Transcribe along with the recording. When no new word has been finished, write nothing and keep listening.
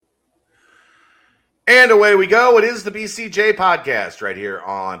And away we go. It is the BCJ podcast right here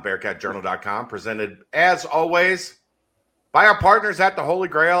on BearcatJournal.com, presented as always by our partners at the Holy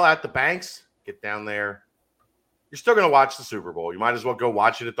Grail at the Banks. Get down there. You're still going to watch the Super Bowl. You might as well go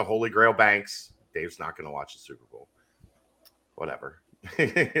watch it at the Holy Grail Banks. Dave's not going to watch the Super Bowl. Whatever.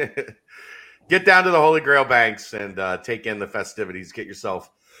 Get down to the Holy Grail Banks and take in the festivities. Get yourself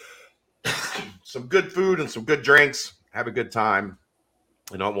some good food and some good drinks. Have a good time.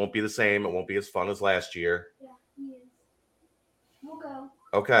 I know it won't be the same. It won't be as fun as last year. Yeah, he is. We'll go.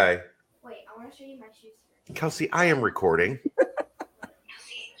 Okay. Wait, I want to show you my shoes first. Kelsey, I am recording.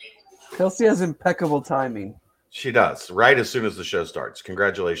 Kelsey has impeccable timing. She does, right as soon as the show starts.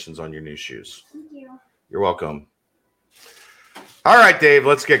 Congratulations on your new shoes. Thank you. You're welcome. All right, Dave,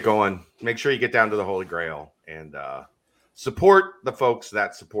 let's get going. Make sure you get down to the Holy Grail and support the folks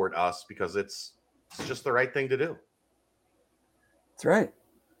that support us because it's just the right thing to do. That's right.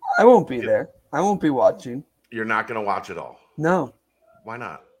 I won't be there. I won't be watching. You're not going to watch it all. No. Why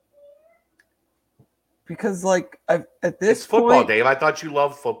not? Because, at this it's football, point, Dave. I thought you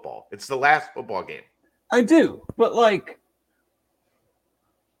loved football. It's the last football game. I do. But,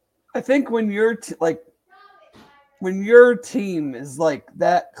 I think when your team is,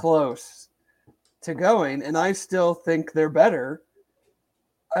 that close to going, and I still think they're better,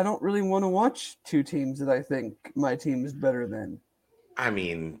 I don't really want to watch two teams that I think my team is better than. I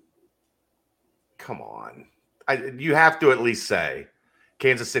mean, come on. You have to at least say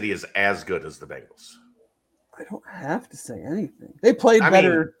Kansas City is as good as the Bengals. I don't have to say anything. They played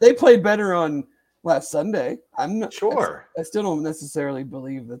better. They played better on last Sunday. I'm not sure. I still don't necessarily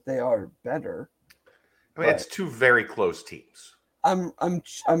believe that they are better. I mean, it's two very close teams. I'm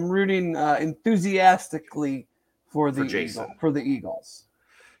rooting enthusiastically for the Eagles.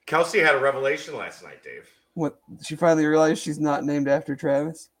 Kelsey had a revelation last night, Dave. What? She finally realized she's not named after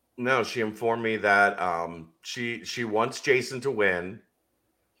Travis? No, she informed me that she wants Jason to win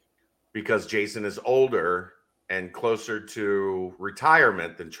because Jason is older and closer to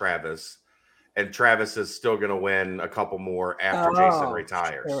retirement than Travis, and Travis is still going to win a couple more after Jason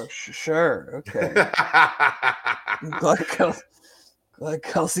retires. Sure. Okay. Glad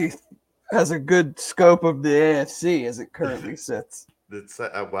Kelsey has a good scope of the AFC as it currently sits. It's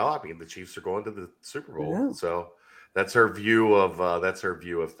the Chiefs are going to the Super Bowl, so that's her view of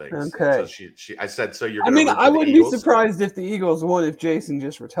things. Okay. So I said, so you're. I wouldn't be surprised if the Eagles won if Jason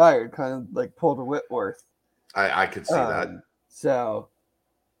just retired, kind of like pulled a Whitworth. I could see that. So,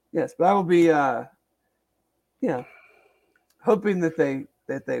 yes, but I will be, hoping that they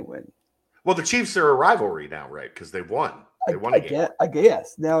win. Well, the Chiefs are a rivalry now, right? Because they won. They won a game. I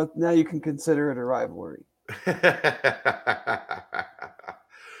guess now you can consider it a rivalry.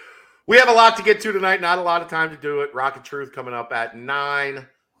 We have a lot to get to tonight. Not a lot of time to do it. Rocket Truth coming up at 9,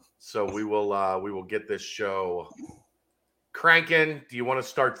 so we will get this show cranking. Do you want to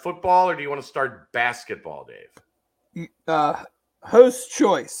start football or do you want to start basketball, Dave? Host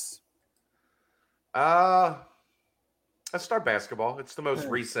choice. Let's start basketball. It's the most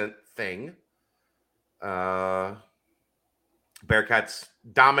recent thing. Bearcats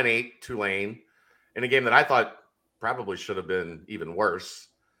dominate Tulane in a game that I thought probably should have been even worse.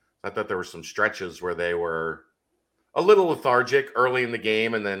 I thought there were some stretches where they were a little lethargic early in the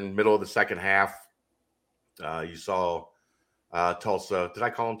game, and then middle of the second half, you saw Tulsa. Did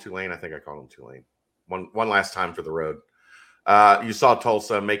I call them Tulane? I think I called them Tulane. One last time for the road. You saw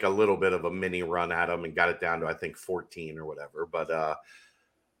Tulsa make a little bit of a mini run at them and got it down to, I think, 14 or whatever. But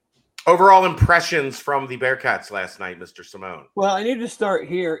overall impressions from the Bearcats last night, Mr. Simone. Well, I need to start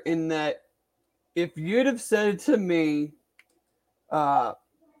here in that if you'd have said to me,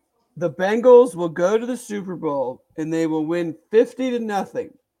 the Bengals will go to the Super Bowl and they will win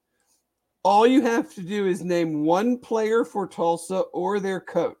 50-0. All you have to do is name one player for Tulsa or their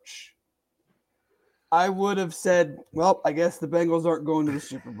coach. I would have said, well, I guess the Bengals aren't going to the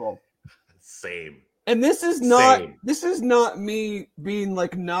Super Bowl. Same. And this is not me being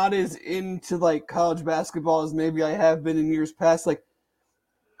not as into college basketball as maybe I have been in years past.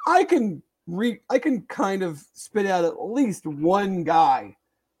 I can kind of spit out at least one guy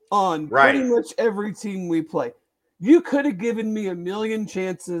on pretty much every team we play. You could have given me a million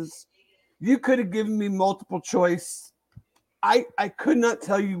chances. You could have given me multiple choice. I could not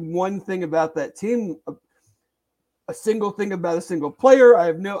tell you one thing about that team, a single thing about a single player.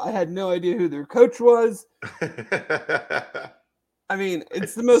 I had no idea who their coach was. I mean,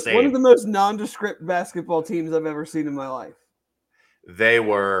 it's one of the most nondescript basketball teams I've ever seen in my life. They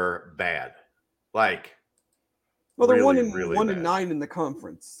were bad. Well, they're really 1-9 in the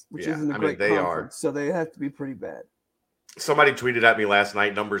conference, which isn't a great conference, so they have to be pretty bad. Somebody tweeted at me last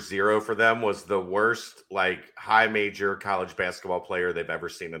night, number 0 for them was the worst, like, high major college basketball player they've ever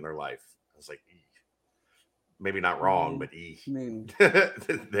seen in their life. I was like, maybe not wrong, but I mean,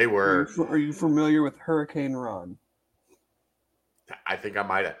 they were. Are you familiar with Hurricane Ron? I think I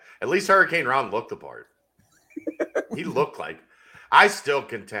might have. At least Hurricane Ron looked the part. He looked like. I still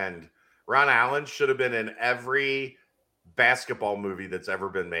contend Ron Allen should have been in every basketball movie that's ever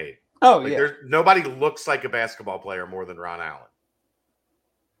been made. Oh, like, yeah. Nobody looks like a basketball player more than Ron Allen.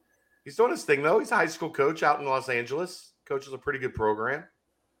 He's doing his thing, though. He's a high school coach out in Los Angeles. Coaches a pretty good program.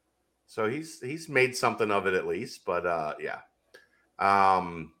 So he's made something of it at least. But, yeah.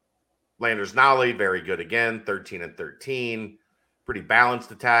 Landers Nolly, very good again, 13 and 13. Pretty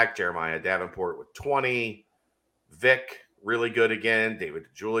balanced attack. Jeremiah Davenport with 20. Vic, really good again. David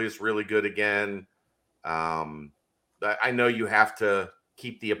DeJulius, really good again. I know you have to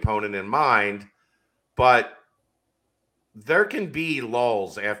keep the opponent in mind, but there can be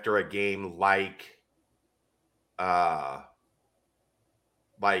lulls after a game like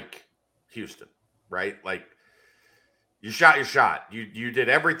Houston, right? Like, you shot your shot. You did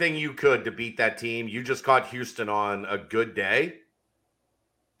everything you could to beat that team. You just caught Houston on a good day,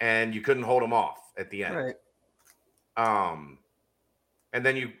 and you couldn't hold them off at the end. Right. And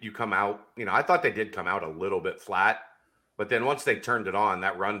then you come out, I thought they did come out a little bit flat, but then once they turned it on,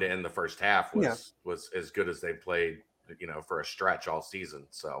 that run to end the first half was as good as they played, for a stretch all season.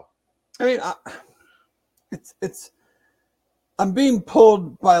 So, I mean, I'm being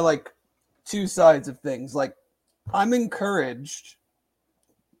pulled by like two sides of things. Like, I'm encouraged,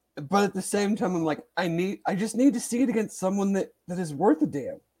 but at the same time, I'm like, I just need to see it against someone that is worth a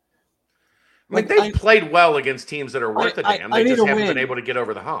damn. Like, they've played well against teams that are worth a damn. They just haven't been able to get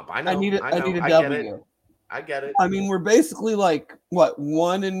over the hump. I know. I need a W. I get it. I mean, we're basically like,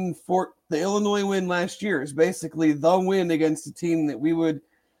 1-4. The Illinois win last year is basically the win against a team that we would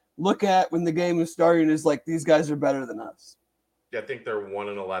look at when the game is starting as like, these guys are better than us. Yeah, I think they're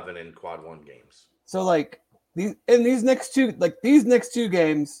 1-11 in quad 1 games. So like these next two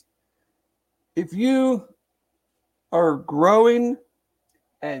games, if you are growing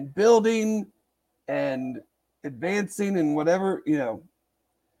and building and advancing and whatever, you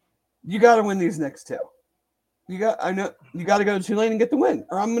got to win these next two. You got to go to Tulane and get the win,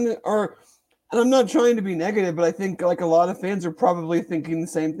 and I'm not trying to be negative, but I think like a lot of fans are probably thinking the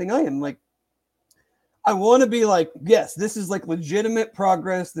same thing I am. Like, I want to be like, yes, this is like legitimate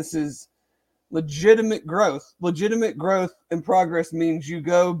progress. This is legitimate growth. Legitimate growth and progress means you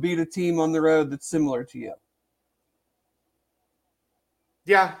go beat a team on the road that's similar to you.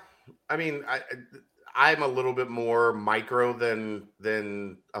 Yeah. I mean, I'm a little bit more micro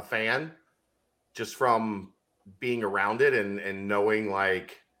than a fan, just from being around it and knowing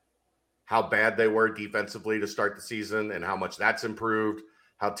like how bad they were defensively to start the season and how much that's improved,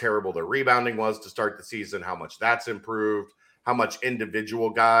 how terrible their rebounding was to start the season, how much that's improved, how much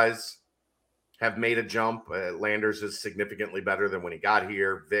individual guys have made a jump. Landers is significantly better than when he got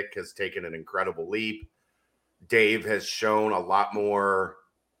here. Vic has taken an incredible leap. Dave has shown a lot more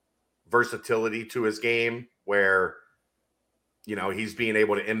versatility to his game where, he's being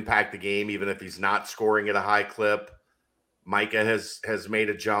able to impact the game even if he's not scoring at a high clip. Micah has made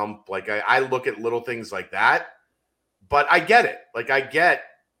a jump. Like, I look at little things like that, but I get it. Like, I get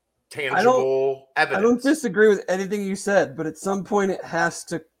tangible evidence. I don't disagree with anything you said, but at some point it has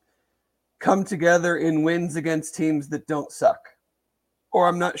to come together in wins against teams that don't suck. Or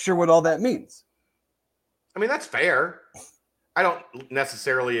I'm not sure what all that means. I mean, that's fair. I don't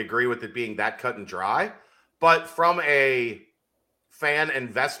necessarily agree with it being that cut and dry, but from a fan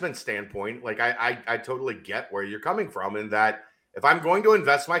investment standpoint, like I totally get where you're coming from in that if I'm going to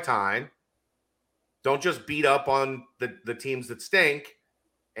invest my time, don't just beat up on the teams that stink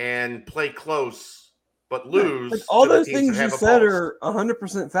and play close, but lose. Like, all those things you said are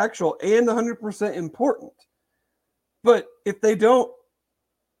 100% factual and 100% important. But if they don't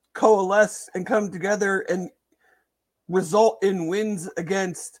coalesce and come together and result in wins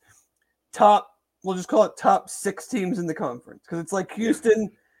against we'll just call it top 6 teams in the conference, because it's like Houston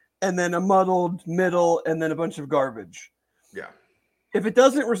and then a muddled middle and then a bunch of garbage. Yeah. If it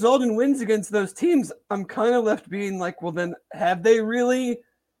doesn't result in wins against those teams, I'm kind of left being like, well, then have they really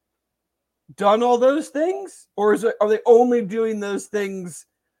done all those things? Or are they only doing those things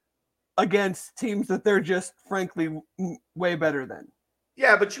against teams that they're just frankly way better than?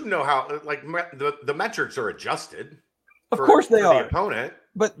 Yeah, but how like the metrics are adjusted. Of course they are. The opponent.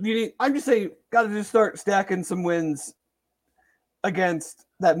 But I'm just saying, got to just start stacking some wins against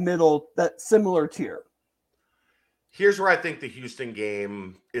that similar tier. Here's where I think the Houston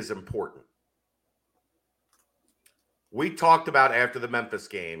game is important. we talked about after the Memphis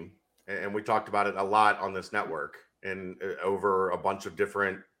game, and we talked about it a lot on this network and over a bunch of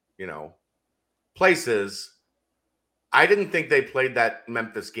different, places. I didn't think they played that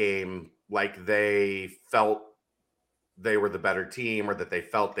Memphis game like they felt they were the better team or that they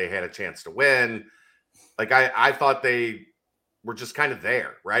felt they had a chance to win. Like I thought they were just kind of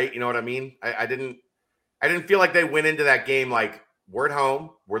there, right? You know what I mean? I didn't feel like they went into that game like, we're at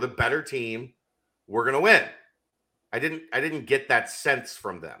home, we're the better team, we're gonna win. I didn't get that sense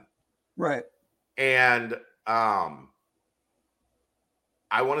from them. Right. And I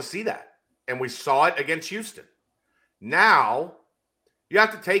want to see that. And we saw it against Houston. Now you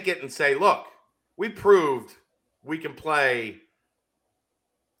have to take it and say, look, we proved we can play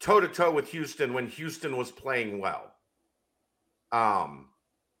toe-to-toe with Houston when Houston was playing well.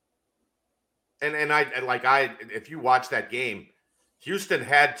 If you watch that game, Houston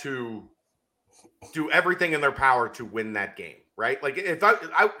had to do everything in their power to win that game, right? Like if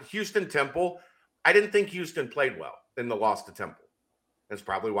Houston Temple, I didn't think Houston played well in the loss to Temple. That's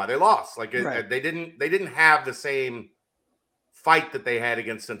probably why they lost. Right. They didn't have the same fight that they had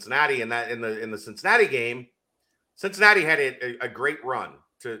against Cincinnati. And that in the Cincinnati game, Cincinnati had a great run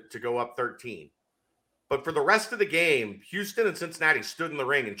to go up 13. But for the rest of the game, Houston and Cincinnati stood in the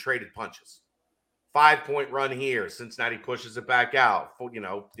ring and traded punches. 5-point run here. Cincinnati pushes it back out.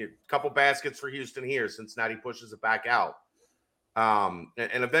 A couple baskets for Houston here. Cincinnati pushes it back out. And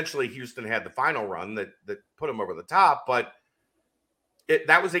eventually Houston had the final run that put them over the top. But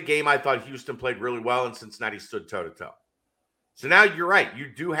that was a game I thought Houston played really well and Cincinnati stood toe-to-toe. So now you're right. You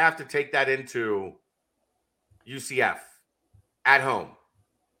do have to take that into UCF at home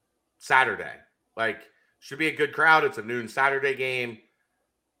Saturday. Should be a good crowd. It's a noon Saturday game.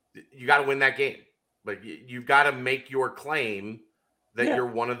 You got to win that game. You've got to make your claim that you're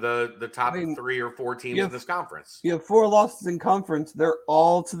one of the top 3 or 4 teams in this conference. You have 4 losses in conference. They're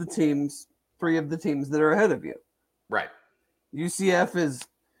all to the teams, 3 of the teams that are ahead of you. Right. UCF is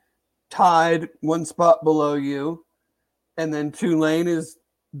tied 1 spot below you, and then Tulane is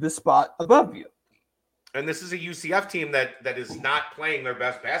the spot above you. And this is a UCF team that is not playing their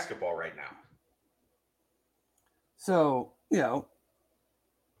best basketball right now. So,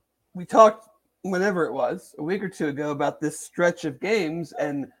 we talked whenever it was, a week or 2 ago, about this stretch of games,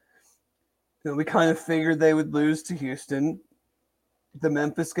 and we kind of figured they would lose to Houston. The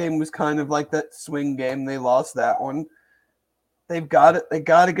Memphis game was kind of like that swing game. They lost that one. They've got it. They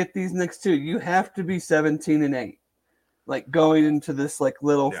got to get these next 2. You have to be 17-8, going into this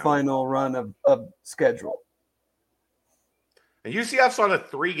little final run of schedule. And UCF's on a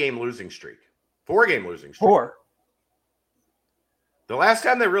 3-game losing streak, 4-game losing streak. 4. The last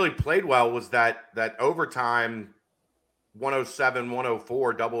time they really played well was that overtime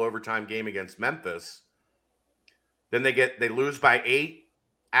 107-104 double overtime game against Memphis. Then they lose by 8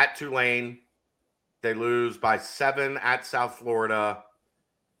 at Tulane. They lose by 7 at South Florida.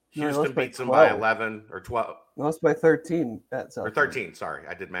 Houston beats them by 11 or 12. Lost by 13 at South. Or 13, sorry.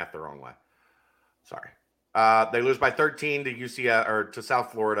 I did math the wrong way. Sorry. They lose by 13 to UCF or to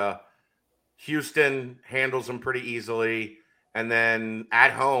South Florida. Houston handles them pretty easily. And then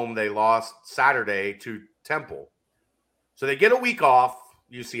at home, they lost Saturday to Temple. So they get a week off,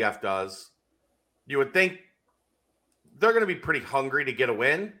 UCF does. You would think they're going to be pretty hungry to get a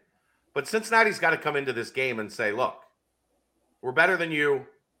win. But Cincinnati's got to come into this game and say, look, we're better than you.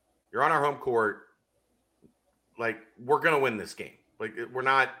 You're on our home court. We're going to win this game. We're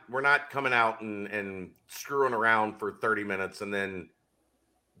not coming out and screwing around for 30 minutes and then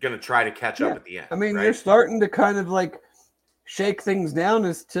going to try to catch up at the end. I mean, right? You're starting to kind of shake things down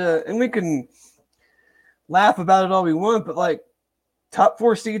and we can laugh about it all we want, but top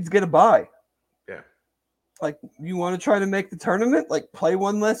 4 seeds get a bye. Yeah. You want to try to make the tournament, play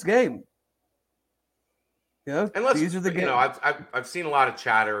one less game. And these are the games. I've seen a lot of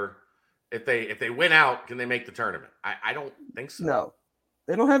chatter. If they win out, can they make the tournament? I don't think so. No,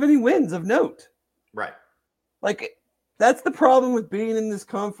 they don't have any wins of note. Right. That's the problem with being in this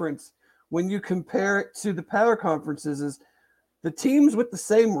conference. When you compare it to the power conferences, is the teams with the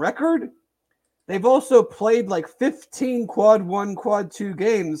same record, they've also played 15 quad 1, quad 2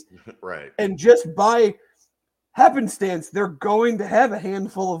 games. Right. And just by happenstance, they're going to have a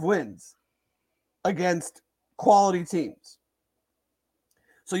handful of wins against quality teams.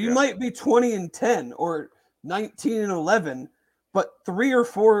 So you might be 20-10 or 19-11, but 3 or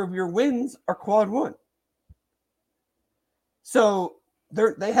 4 of your wins are quad 1. So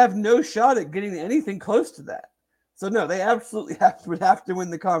they have no shot at getting anything close to that. So no, they absolutely would have to win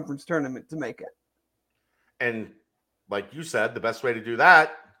the conference tournament to make it. And like you said, the best way to do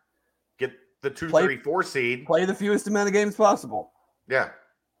that, the 2-3-4 seed. Play the fewest amount of games possible. Yeah.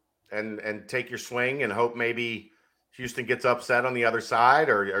 And take your swing and hope maybe Houston gets upset on the other side,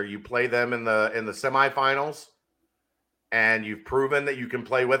 or you play them in the semifinals and you've proven that you can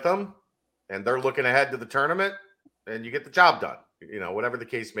play with them and they're looking ahead to the tournament and you get the job done, whatever the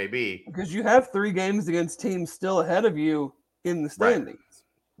case may be. Because you have 3 games against teams still ahead of you in the standings.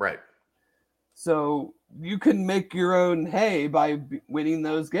 Right. So you can make your own hay by winning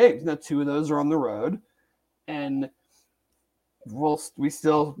those games. Now, 2 of those are on the road, and we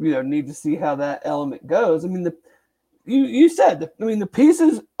still need to see how that element goes. I mean, you said the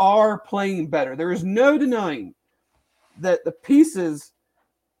pieces are playing better. There is no denying that the pieces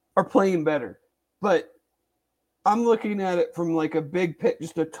are playing better, but I'm looking at it from like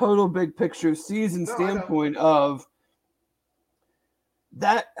just a total big picture season standpoint of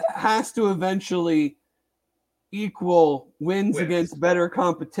that has to eventually equal wins against better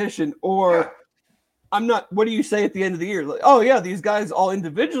competition, or what do you say at the end of the year? Like, oh yeah, these guys all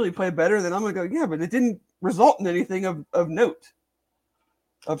individually play better. Then I'm going to go, yeah, but it didn't result in anything of note,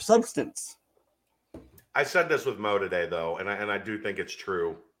 of substance. I said this with Mo today, though, and I do think it's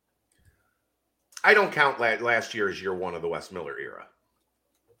true. I don't count last year as year 1 of the Wes Miller era.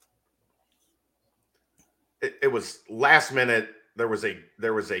 It was last minute. There was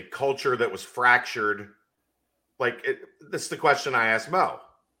a culture that was fractured. This is the question I asked Mo.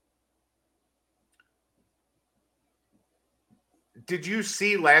 Did you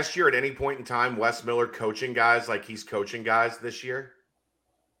see last year at any point in time Wes Miller coaching guys like he's coaching guys this year?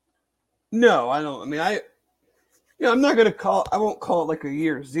 No, I don't. I mean, I'm not going to I won't call it like a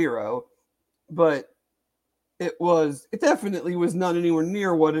year 0, but it definitely was not anywhere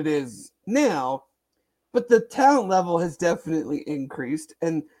near what it is now, but the talent level has definitely increased,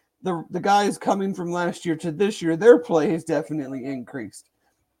 and the guys coming from last year to this year, their play has definitely increased.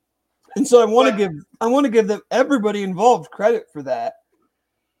 And so I want to give them, everybody involved, credit for that.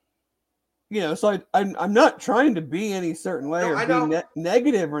 So I'm not trying to be any certain way or be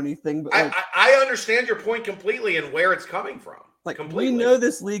negative or anything, but I understand your point completely and where it's coming from. We know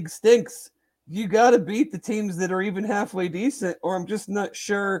this league stinks. You got to beat the teams that are even halfway decent, or I'm just not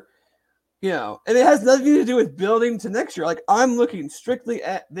sure. And it has nothing to do with building to next year. I'm looking strictly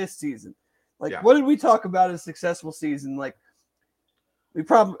at this season. What did we talk about as a successful season? You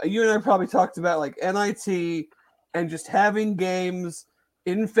and I probably talked about NIT and just having games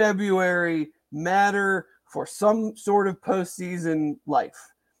in February matter for some sort of postseason life.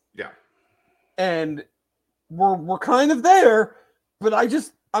 Yeah. And we're kind of there, but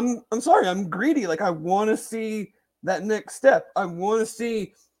I'm sorry, I'm greedy. I want to see that next step. I want to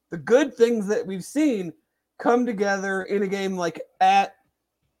see the good things that we've seen come together in a game like at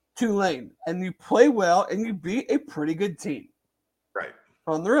Tulane, and you play well and you beat a pretty good team. Right.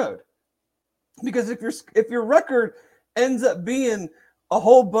 On the road. Because if your record ends up being a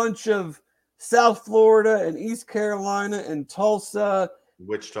whole bunch of South Florida and East Carolina and Tulsa,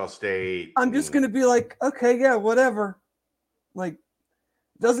 Wichita State, I'm just going to be like, okay, yeah, whatever.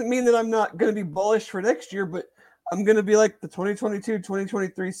 Doesn't mean that I'm not going to be bullish for next year, but I'm going to be like the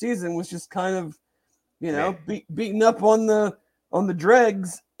 2022-2023 season was just kind of, beaten up on the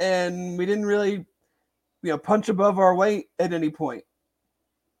dregs, and we didn't really, punch above our weight at any point.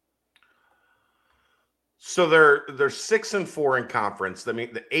 So they're 6-4 in conference. I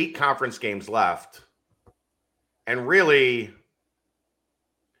mean, the 8 conference games left, and really,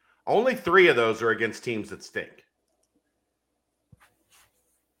 only 3 of those are against teams that stink.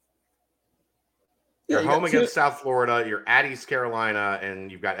 You're home against South Florida, you're at East Carolina, and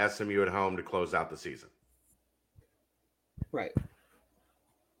you've got SMU at home to close out the season. Right.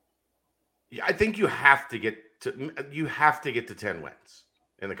 Yeah, I think you have to get to 10 wins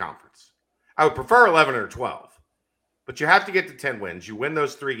in the conference. I would prefer 11 or 12, but you have to get to 10 wins. You win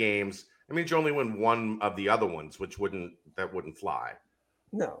those 3 games. That means you only win one of the other ones, which wouldn't fly.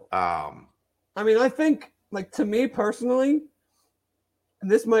 No. I mean, I think, to me personally,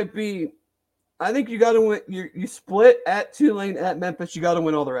 and this might be, I think you got to win. You split at Tulane, at Memphis. You got to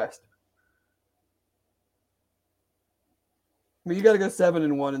win all the rest. I mean, you got to go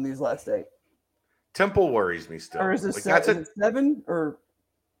 7-1 in these last 8. Temple worries me still. Or is it 7 or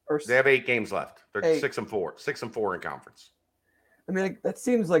they have 8 games left. They're 8. 6-4, 6-4 in conference. I mean, that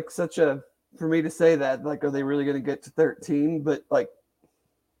seems like such a, for me to say that, are they really going to get to 13? But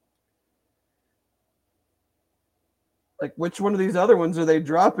which one of these other ones are they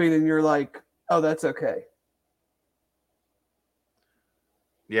dropping? And you're like, oh, that's okay.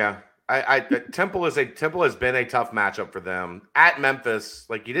 Yeah. Temple has been a tough matchup for them at Memphis.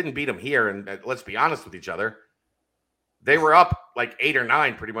 You didn't beat them here, and let's be honest with each other, they were up 8 or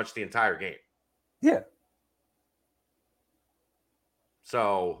 9 pretty much the entire game. Yeah.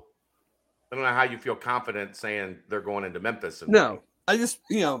 So I don't know how you feel confident saying they're going into Memphis. No, I just,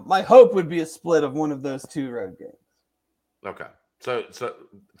 my hope would be a split of one of those 2 road games. Okay. So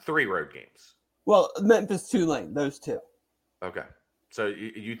 3 road games. Well, Memphis, Tulane, those 2. Okay. So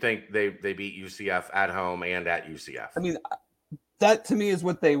you think they beat UCF at home and at UCF? I mean, that to me is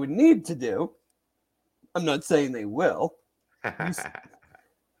what they would need to do. I'm not saying they will.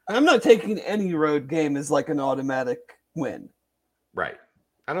 I'm not taking any road game as like an automatic win. Right.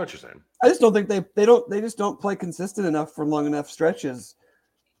 I know what you're saying. I just don't think they just don't play consistent enough for long enough stretches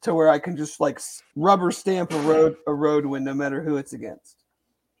to where I can just like rubber stamp a road win no matter who it's against.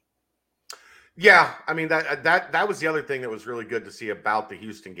 Yeah, I mean that was the other thing that was really good to see about the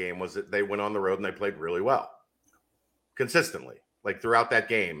Houston game was that they went on the road and they played really well. Consistently. Like throughout that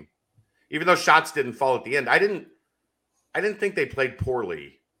game. Even though shots didn't fall at the end, I didn't think they played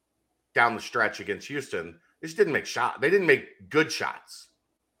poorly down the stretch against Houston. They just didn't make shots. They didn't make good shots.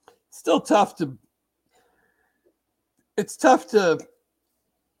 It's tough to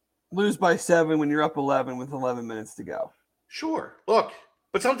lose by 7 when you're up 11 with 11 minutes to go. Sure. Look,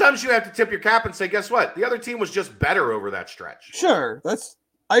 but sometimes you have to tip your cap and say, guess what? The other team was just better over that stretch. Sure.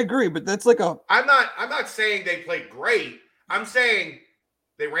 I agree, but that's like I'm not saying they played great. I'm saying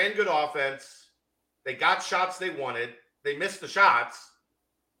they ran good offense. They got shots they wanted. They missed the shots,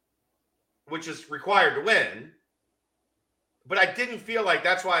 which is required to win. But I didn't feel like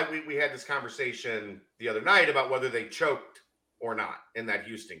that's why we had this conversation the other night about whether they choked or not in that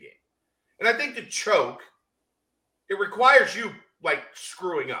Houston game. And I think to choke, it requires you like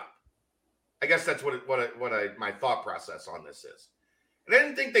screwing up. I guess that's what my thought process on this is. And I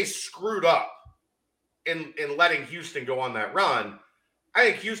didn't think they screwed up in letting Houston go on that run. I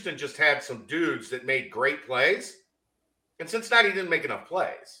think Houston just had some dudes that made great plays, and Cincinnati didn't make enough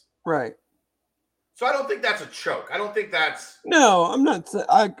plays. Right. So I don't think that's a choke. I don't think that's. No, I'm not.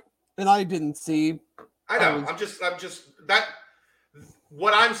 I didn't see. I know. I'm just that.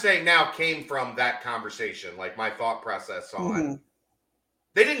 What I'm saying now came from that conversation, like my thought process on. Mm-hmm.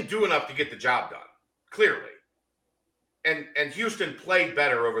 They didn't do enough to get the job done, clearly. And Houston played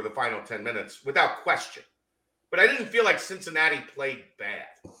better over the final 10 minutes, without question. But I didn't feel like Cincinnati played bad.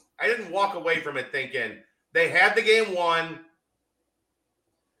 I didn't walk away from it thinking they had the game won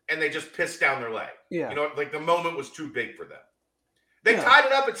and they just pissed down their leg. Yeah. Like the moment was too big for them. They tied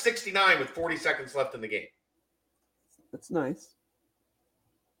it up at 69 with 40 seconds left in the game. That's nice.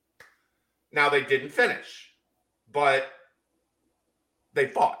 Now they didn't finish, but they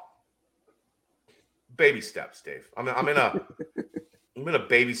fought. Baby steps, Dave. I'm in a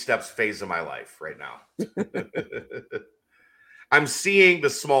baby steps phase of my life right now. I'm seeing the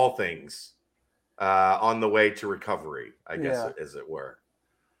small things on the way to recovery, I guess, as it were.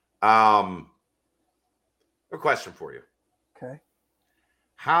 A question for you. Okay.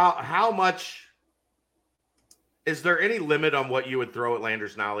 How much is there any limit on what you would throw at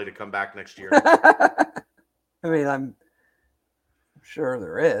Landers Nolley to come back next year? I mean, I'm sure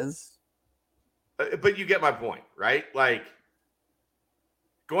there is. But you get my point, right? Like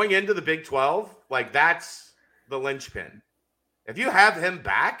going into the Big 12, like that's the linchpin. If you have him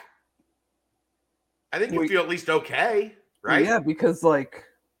back, I think you feel at least okay, right? Yeah, because like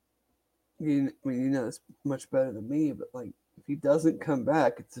you know this much better than me, but like if he doesn't come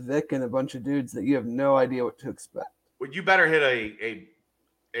back, it's Vic and a bunch of dudes that you have no idea what to expect. Well, you better hit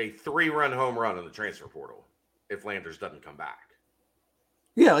a 3-run home run in the transfer portal if Landers doesn't come back.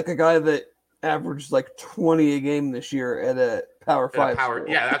 Yeah, like a guy that averaged like 20 a game this year at a Power 5 school.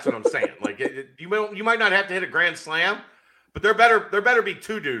 Yeah, that's what I'm saying. Like you might not have to hit a grand slam, but there better be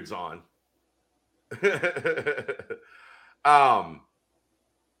 2 dudes on.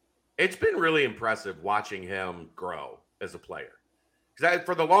 It's been really impressive watching him grow as a player. Because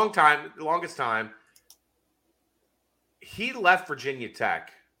for the longest time, he left Virginia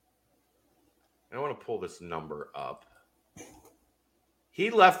Tech. I want to pull this number up. He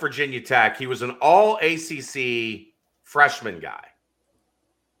left Virginia Tech. He was an all-ACC freshman guy.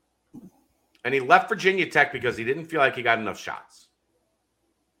 And he left Virginia Tech because he didn't feel like he got enough shots.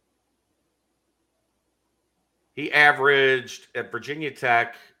 He averaged at Virginia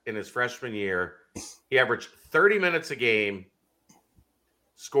Tech in his freshman year, he averaged 30 minutes a game,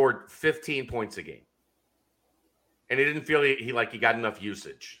 scored 15 points a game. And he didn't feel he got enough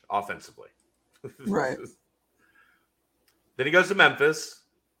usage offensively. Right. Then he goes to Memphis,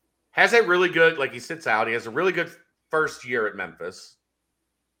 has a really good, like he sits out. He has a really good first year at Memphis.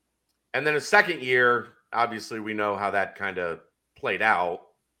 And then his second year, obviously we know how that kind of played out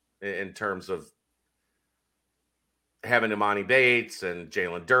in terms of having Imani Bates and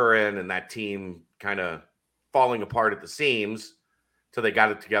Jalen Duren and that team kind of falling apart at the seams till they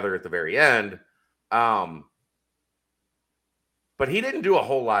got it together at the very end. But he didn't do a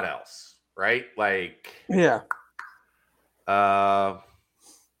whole lot else, right? Like, yeah.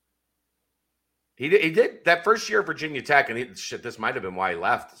 He did that first year at Virginia Tech, and this might have been why he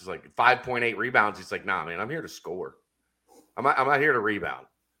left. It's like 5.8 rebounds. He's like, nah, man, I'm here to score. I'm not here to rebound.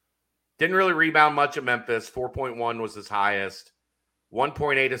 Didn't really rebound much at Memphis. 4.1 was his highest.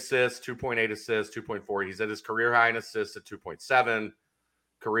 1.8 assists, 2.8 assists, 2.4. He's at his career high in assists at 2.7.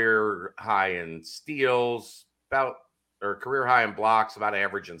 Career high in steals, career high in blocks, about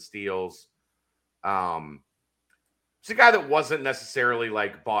average in steals. It's a guy that wasn't necessarily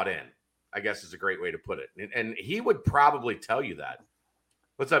like bought in, I guess is a great way to put it. And he would probably tell you that.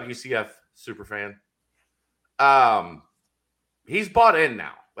 What's up, UCF superfan? He's bought in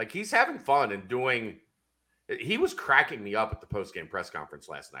now. Like, he's having fun and doing – he was cracking me up at the post-game press conference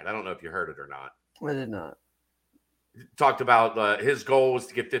last night. I don't know if you heard it or not. I did not. Talked about his goal was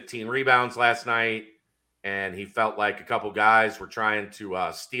to get 15 rebounds last night, and he felt like a couple guys were trying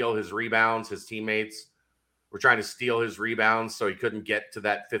to steal his rebounds. His teammates were trying to steal his rebounds so he couldn't get to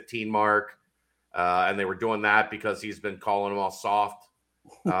that 15 mark. And they were doing that because he's been calling them all soft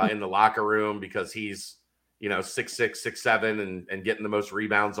in the locker room because he's, 6'6", 6'7", and getting the most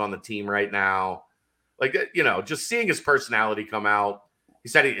rebounds on the team right now. Like, just seeing his personality come out. He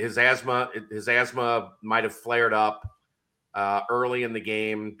said his asthma might have flared up early in the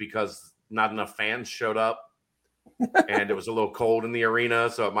game because not enough fans showed up. And it was a little cold in the arena,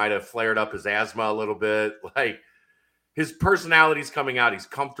 so it might have flared up his asthma a little bit. Like, his personality's coming out. He's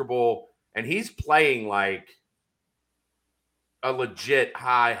comfortable, and he's playing like a legit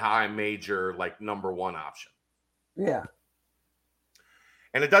high major, like number one option. Yeah.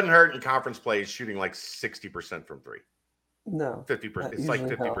 And it doesn't hurt in conference plays shooting like 60% from three. No. 50%. It's like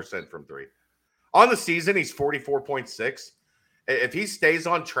 50% from three. On the season, he's 44.6. If he stays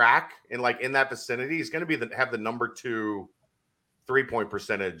on track and like in that vicinity, he's going to have the number 2 3-point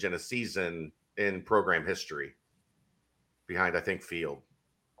percentage in a season in program history, behind, I think, Field.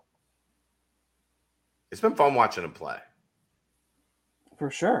 It's been fun watching him play. For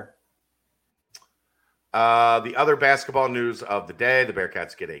sure. The other basketball news of the day, the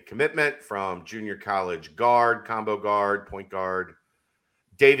Bearcats get a commitment from junior college guard, combo guard, point guard,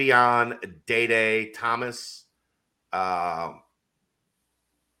 Davion Day Thomas.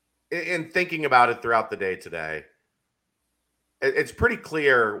 In thinking about it throughout the day today, it's pretty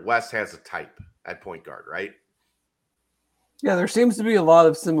clear Wes has a type at point guard, right? Yeah, there seems to be a lot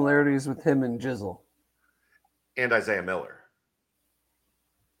of similarities with him and Jizzle. And Isaiah Miller.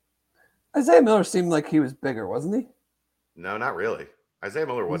 Isaiah Miller seemed like he was bigger, wasn't he? No, not really. Isaiah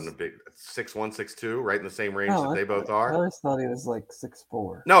Miller wasn't a big 6'1", 6'2", right in the same range that they both are. I always thought he was like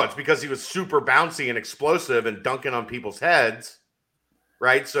 6'4". No, it's because he was super bouncy and explosive and dunking on people's heads,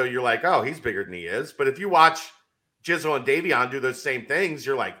 right? So you're like, oh, he's bigger than he is. But if you watch Jizzle and Davion do those same things,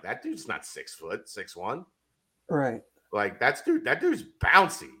 you're like, that dude's not 6 foot, 6'1". Right. Like, that dude's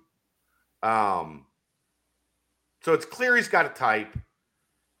bouncy. So it's clear he's got a type.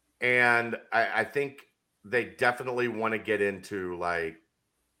 And I think they definitely want to get into like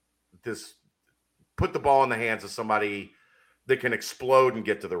this, put the ball in the hands of somebody that can explode and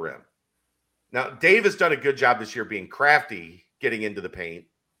get to the rim. Now, Dave has done a good job this year being crafty, getting into the paint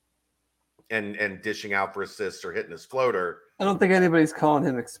and dishing out for assists or hitting his floater. I don't think anybody's calling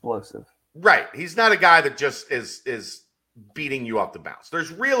him explosive. Right. He's not a guy that just is beating you off the bounce.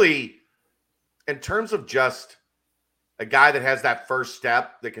 There's really, in terms of just a guy that has that first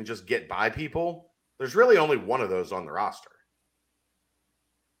step that can just get by people, there's really only one of those on the roster.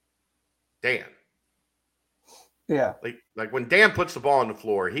 Dan. Yeah. Like when Dan puts the ball on the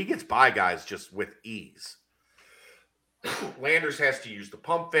floor, he gets by guys just with ease. Landers has to use the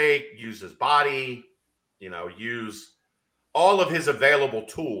pump fake, use his body, use all of his available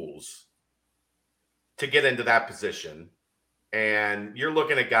tools to get into that position. And you're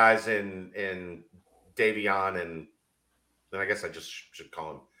looking at guys in Davion and I guess I just should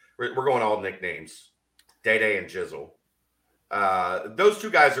call him. We're going all nicknames. Day and Jizzle. Those two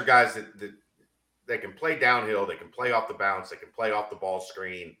guys are guys that they can play downhill. They can play off the bounce. They can play off the ball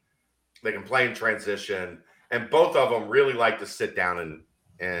screen. They can play in transition. And both of them really like to sit down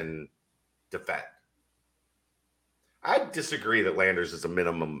and defend. I disagree that Landers is a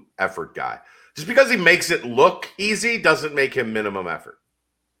minimum effort guy. Just because he makes it look easy doesn't make him minimum effort.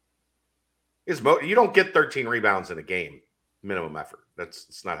 You don't get 13 rebounds in a game. Minimum effort.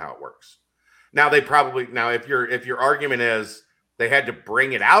 That's not how it works. Now if your argument is they had to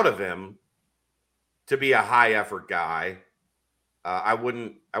bring it out of him to be a high effort guy, I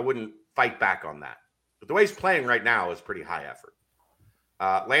wouldn't fight back on that. But the way he's playing right now is pretty high effort.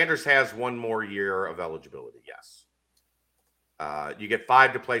 Landers has one more year of eligibility, yes. You get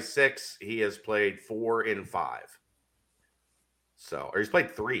 5 to play 6. He has played 4 in 5. Or he's played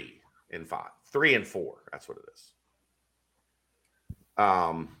 3 in 5. 3 and 4. That's what it is.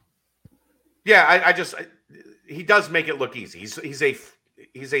 He does make it look easy.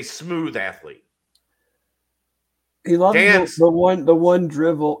 He's a smooth athlete. He loves the one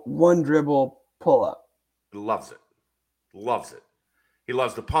dribble pull up. Loves it. He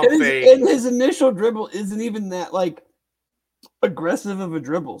loves the pump fake. And his initial dribble isn't even that like aggressive of a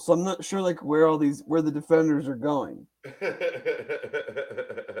dribble. So I'm not sure like where the defenders are going.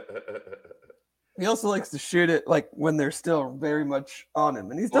 He also likes to shoot it like when they're still very much on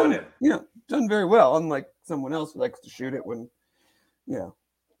him. And he's done very well, unlike someone else who likes to shoot it when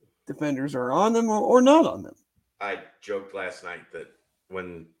defenders are on them or not on them. I joked last night that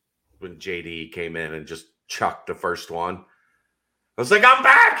when JD came in and just chucked the first one, I was like, I'm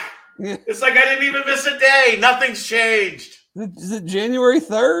back. Yeah. It's like I didn't even miss a day. Nothing's changed. Is it January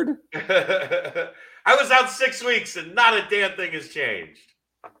 3rd? I was out 6 weeks and not a damn thing has changed.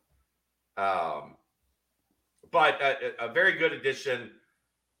 But a very good addition.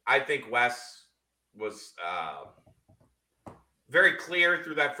 I think Wes was very clear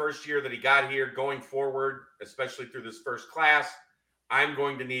through that first year that he got here. Going forward, especially through this first class, I'm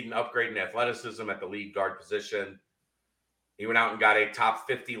going to need an upgrade in athleticism at the lead guard position. He went out and got a top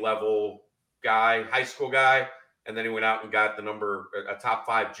 50 level guy, high school guy, and then he went out and got a top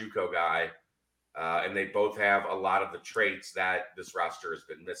 5 JUCO guy. And they both have a lot of the traits that this roster has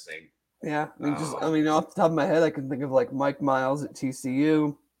been missing. Yeah, off the top of my head, I can think of like Mike Miles at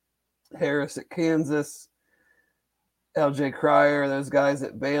TCU, Harris at Kansas, LJ Cryer, those guys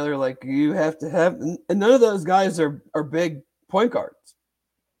at Baylor. Like you have to have, and none of those guys are big point guards,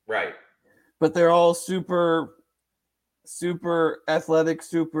 right? But they're all super, super athletic,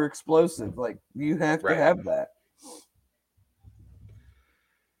 super explosive. Like you have to have that.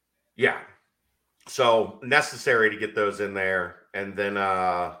 Yeah. So necessary to get those in there, and then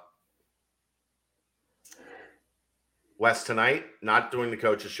West tonight, not doing the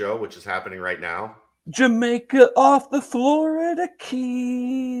coach's show, which is happening right now. Jamaica off the Florida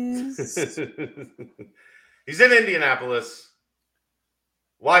Keys. He's in Indianapolis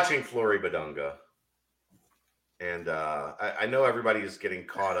watching Flory Badunga. And I know everybody is getting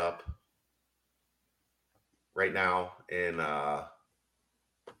caught up right now in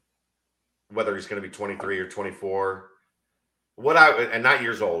whether he's going to be 23 or 24. And not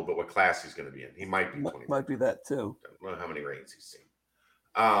years old, but what class he's going to be in. He might be 24. Might be that too. I don't know how many reigns he's seen.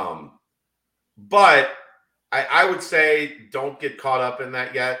 But I would say don't get caught up in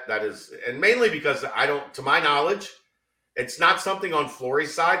that yet. That is, and mainly because to my knowledge, it's not something on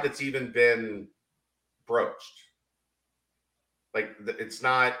Flory's side that's even been broached. Like it's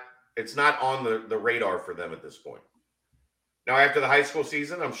not on the radar for them at this point. Now, after the high school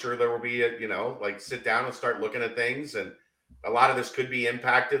season, I'm sure there will be sit down and start looking at things, and a lot of this could be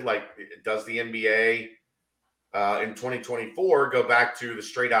impacted. Like, does the NBA in 2024 go back to the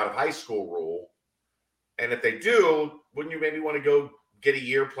straight out of high school rule? And if they do, wouldn't you maybe want to go get a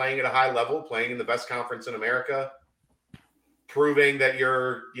year playing at a high level, playing in the best conference in America, proving that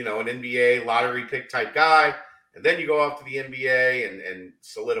you're, an NBA lottery pick type guy, and then you go off to the NBA and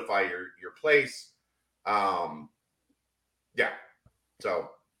solidify your place. Yeah. So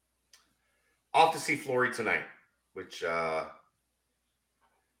off to see Flory tonight, which that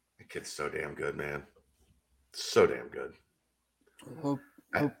kid's so damn good, man. So damn good.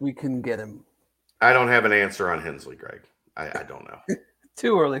 I hope we can get him. I don't have an answer on Hensley, Greg. I don't know.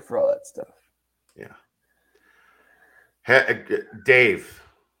 Too early for all that stuff. Yeah. Dave,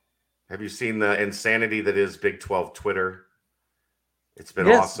 have you seen the insanity that is Big 12 Twitter? It's been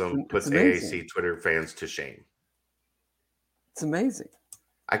awesome. Puts AAC Twitter fans to shame. It's amazing.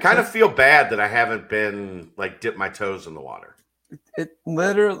 I kind of feel bad that I haven't been dipped my toes in the water. It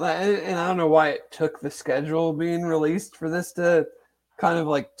literally, and I don't know why it took the schedule being released for this to kind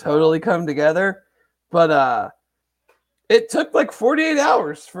of totally come together, but it took 48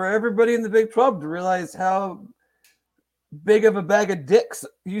 hours for everybody in the Big 12 to realize how big of a bag of dicks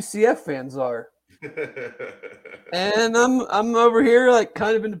UCF fans are. And I'm over here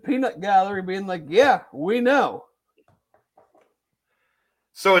kind of in the peanut gallery being yeah, we know.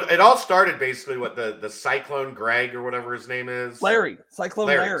 So it all started basically with the Cyclone Greg or whatever his name is. Cyclone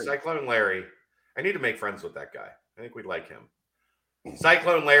Larry. Cyclone Larry. I need to make friends with that guy. I think we'd like him.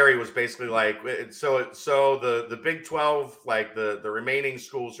 Cyclone Larry was basically so the Big 12, the remaining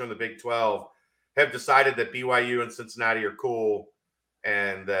schools from the Big 12 have decided that BYU and Cincinnati are cool.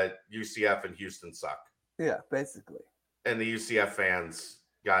 and that UCF and Houston suck. Yeah, basically. And the UCF fans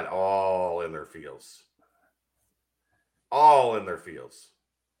got all in their feels. All in their feels.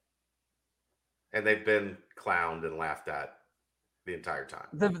 And they've been clowned and laughed at the entire time.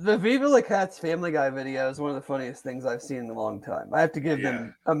 The Viva La Cats Family Guy video is one of the funniest things I've seen in a long time. I have to give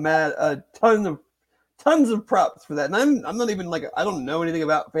them tons of props for that. And I'm not even like, I don't know anything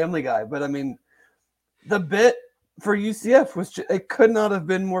about Family Guy, but I mean, the bit for UCF was it could not have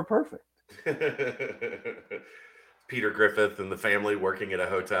been more perfect. Peter Griffith and the family working at a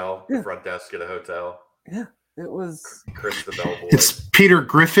hotel, the front desk at a hotel. Yeah, it was Chris the bellboy. It's Peter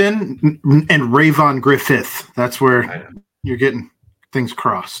Griffin and Rayvon Griffith. That's where you're getting things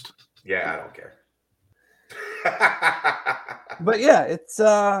crossed. Yeah, I don't care. But yeah,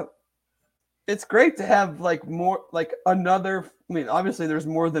 it's great to have like more like another. I mean, obviously there's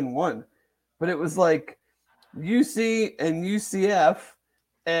more than one, but it was like UC and UCF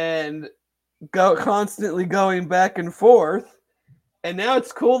and constantly going back and forth, and now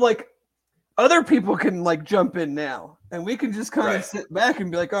it's cool. Like other people can like jump in now, and we can just kind of sit back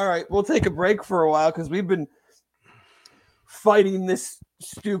and be like, all right, we'll take a break for a while because we've been fighting this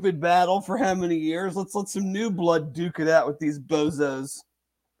stupid battle for how many years? Let's let some new blood duke it out with these bozos.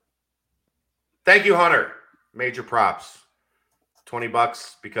 Thank you, Hunter. Major props.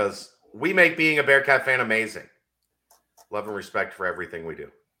 $20 because we make being a Bearcat fan amazing. Love and respect for everything we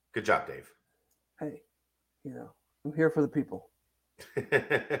do. Good job, Dave. Hey, I'm here for the people.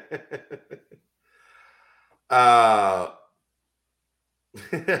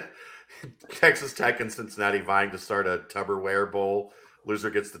 Texas Tech and Cincinnati vying to start a Tupperware Bowl. Loser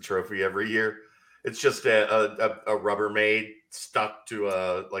gets the trophy every year. It's just a Rubbermaid stuck to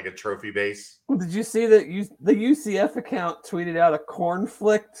a trophy base. Well, did you see that the UCF account tweeted out a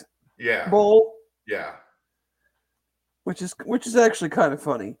cornflict bowl? Yeah. Which is actually kind of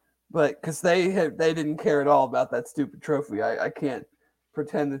funny, but because they didn't care at all about that stupid trophy. I can't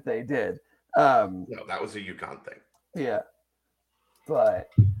pretend that they did. No, that was a UConn thing. Yeah, but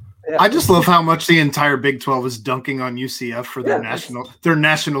I just love how much the entire Big 12 is dunking on UCF for their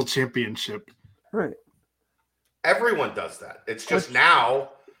national championship. Right. Everyone does that. It's just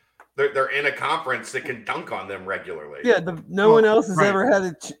now they're in a conference that can dunk on them regularly. Yeah, no one else has ever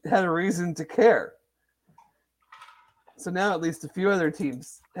had a reason to care. So now at least a few other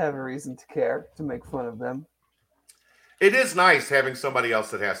teams have a reason to care, to make fun of them. It is nice having somebody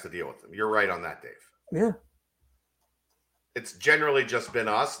else that has to deal with them. You're right on that, Dave. Yeah. It's generally just been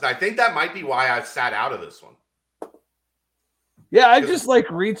us. And I think that might be why I've sat out of this one. Yeah, I just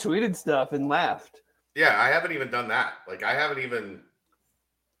retweeted stuff and laughed. Yeah, I haven't even done that. Like, I haven't even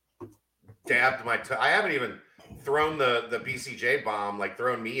dabbed my I haven't even thrown the BCJ bomb, like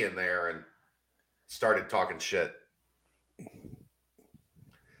thrown me in there and started talking shit.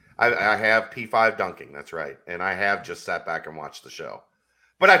 I have P5 dunking, that's right. And I have just sat back and watched the show.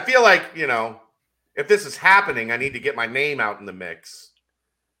 But I feel like, if this is happening, I need to get my name out in the mix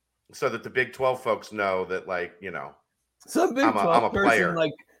so that the Big 12 folks know that, some Big 12 I'm a person,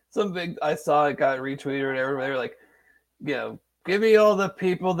 player. I saw it got retweeted and everybody were like, give me all the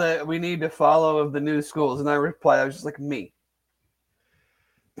people that we need to follow of the new schools. And I replied, I was just like, me.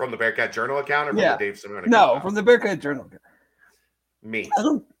 From the Bearcat Journal account or from the Dave Simone account? No, from the Bearcat Journal account. Me.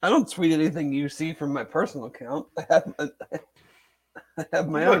 I don't tweet anything you see from my personal account. I have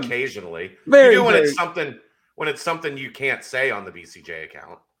my own. Occasionally. Very, you do when it's something you can't say on the BCJ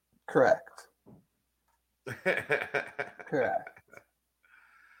account. Correct. Correct.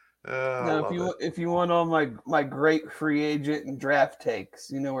 Now, if you want all my great free agent and draft takes,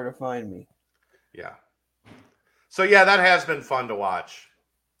 you know where to find me. Yeah. So yeah, that has been fun to watch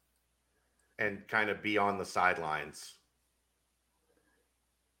and kind of be on the sidelines.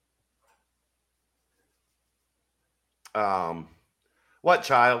 What,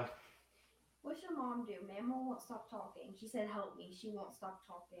 child? What's your mom do? Mama won't stop talking. She said, help me. She won't stop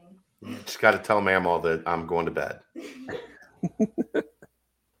talking. You just got to tell Mama that I'm going to bed.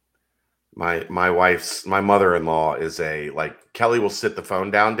 My mother-in-law is Kelly will sit the phone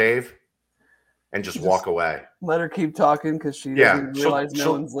down, Dave, and just walk away. Let her keep talking because she doesn't realize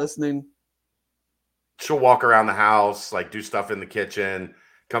no one's listening. She'll walk around the house, do stuff in the kitchen,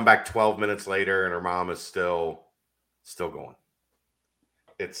 come back 12 minutes later, and her mom is still going.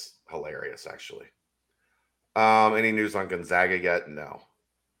 It's hilarious, actually. Any news on Gonzaga yet? No.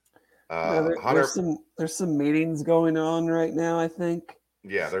 There's some meetings going on right now, I think.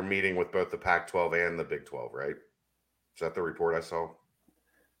 Yeah, they're meeting with both the Pac-12 and the Big 12, right? Is that the report I saw?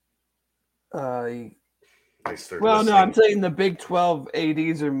 Well, no, I'm saying the Big 12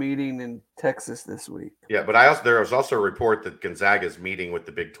 ADs are meeting in Texas this week. Yeah, but there was also a report that Gonzaga is meeting with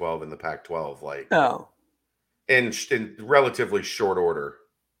the Big 12 and the Pac-12, like in relatively short order.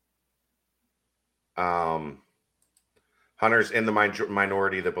 Hunter's in the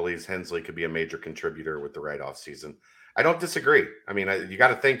minority that believes Hensley could be a major contributor with the right offseason. I don't disagree. I mean, you got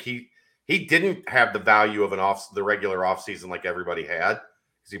to think he didn't have the value of the regular offseason like everybody had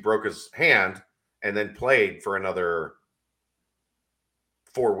because he broke his hand and then played for another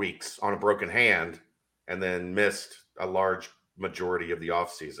 4 weeks on a broken hand and then missed a large majority of the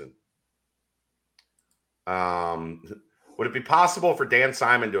offseason. Would it be possible for Dan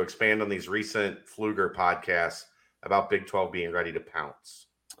Simon to expand on these recent Fluger podcasts about Big 12 being ready to pounce?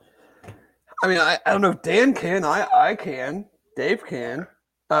 I mean, I don't know if Dan can. I can. Dave can.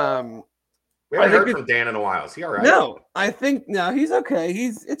 We haven't heard from Dan in a while. Is he all right? No, I think he's okay.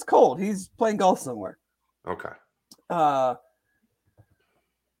 It's cold. He's playing golf somewhere. Okay. I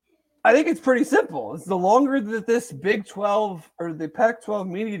think it's pretty simple. It's the longer that this Big 12 or the Pac-12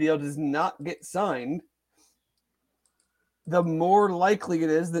 media deal does not get signed, the more likely it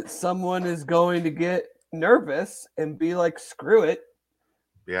is that someone is going to get nervous and be like, screw it.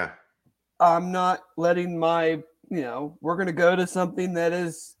 Yeah. I'm not letting we're going to go to something that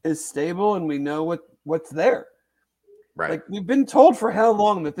is stable and we know what's there. Right. Like, we've been told for how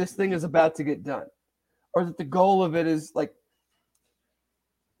long that this thing is about to get done or that the goal of it is like,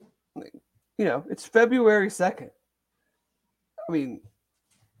 it's February 2nd. I mean,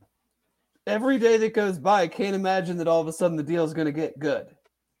 every day that goes by, I can't imagine that all of a sudden the deal is going to get good.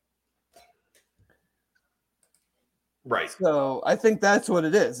 Right. So I think that's what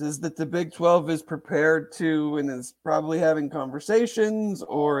it is that the Big 12 is prepared to and is probably having conversations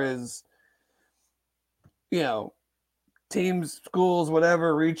or is, teams, schools,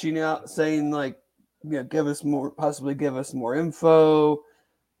 whatever, reaching out saying like, give us more info.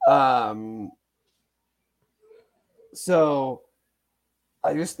 So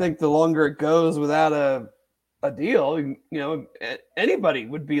I just think the longer it goes without a deal, anybody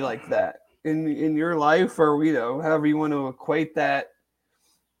would be like that in your life or, however you want to equate that,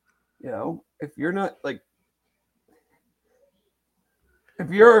 if you're not like,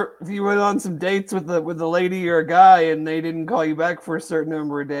 if you went on some dates with a lady or a guy and they didn't call you back for a certain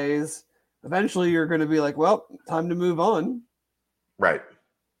number of days, eventually you're going to be like, well, time to move on. Right.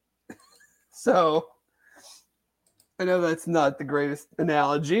 So I know that's not the greatest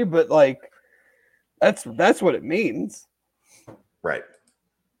analogy, but like that's what it means. Right.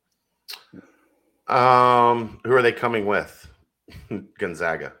 Who are they coming with?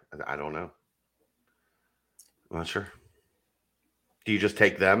 Gonzaga. I don't know. I'm not sure. Do you just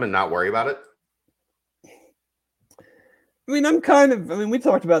take them and not worry about it? I mean, we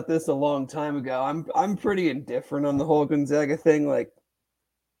talked about this a long time ago. I'm pretty indifferent on the whole Gonzaga thing. Like,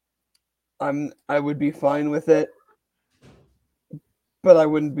 I would be fine with it, but I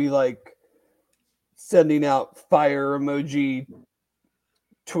wouldn't be like sending out fire emoji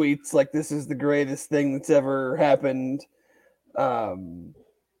tweets like this is the greatest thing that's ever happened. I mean,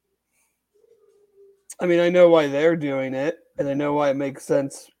 I know why they're doing it, and I know why it makes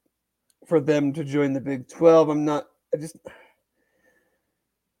sense for them to join the Big 12. And I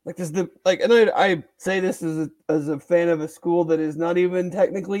say this as a fan of a school that is not even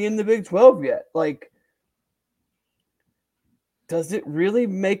technically in the Big 12 yet. Like, does it really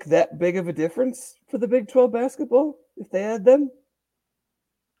make that big of a difference for the Big 12 basketball if they add them?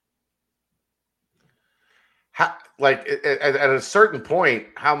 At a certain point,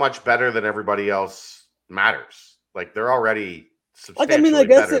 how much better than everybody else matters? Like, they're already substantially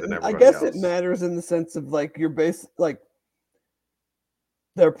better than everybody else. I guess it matters in the sense of like your base, like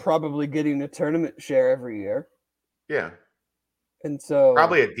they're probably getting a tournament share every year. Yeah. And so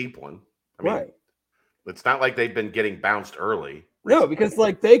probably a deep one. I mean, right. It's not like they've been getting bounced early. No, because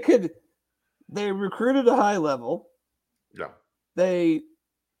like they recruited a high level. Yeah. They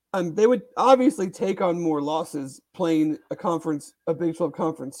would obviously take on more losses playing a Big 12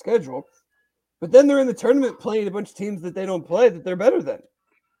 conference schedule, but then they're in the tournament playing a bunch of teams that they don't play that they're better than.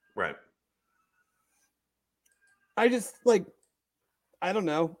 Right. I just I don't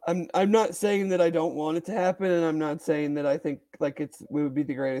know. I'm not saying that I don't want it to happen, and I'm not saying that I think like it would be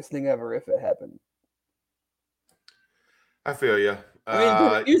the greatest thing ever if it happened. I feel you. I mean, from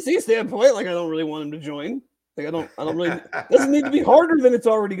a UC standpoint, like I don't really want him to join. Like I don't really. It doesn't need to be harder than it's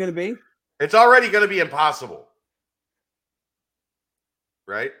already going to be. It's already going to be impossible,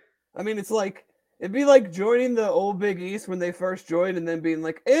 right? I mean, it'd be like joining the old Big East when they first joined, and then being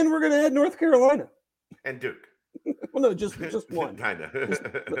like, "And we're going to add North Carolina and Duke." Well, no, just one. Kind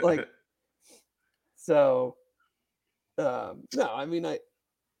of. Like, So, no, I mean,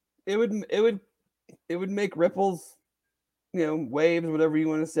 it would make ripples, waves, whatever you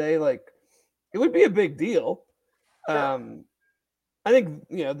want to say. Like, it would be a big deal. Sure. I think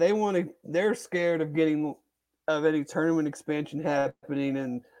they're scared of any tournament expansion happening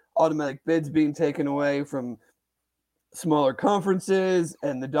and automatic bids being taken away from smaller conferences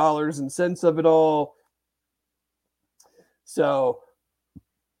and the dollars and cents of it all. So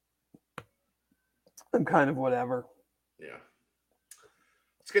I'm kind of whatever. Yeah.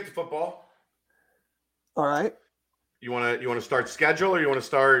 Let's get to football. All right. You want to start schedule, or you want to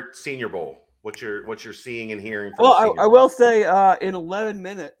start Senior Bowl? What you're seeing and hearing from Well, I will say in 11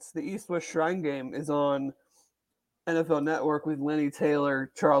 minutes, the East-West Shrine game is on NFL Network with Lenny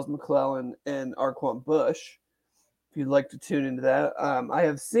Taylor, Charles McClellan, and Arquon Bush. If you'd like to tune into that. I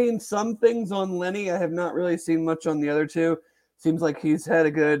have seen some things on Lenny. I have not really seen much on the other two. Seems like he's had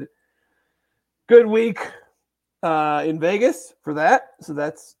a good week in Vegas for that. So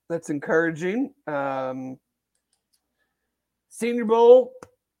that's encouraging. Senior Bowl,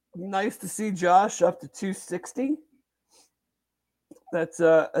 nice to see Josh up to 260. I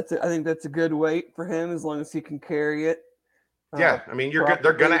think that's a good weight for him as long as he can carry it. Yeah, I mean,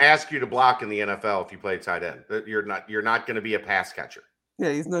 they're going to ask you to block in the NFL if you play tight end. You're not going to be a pass catcher.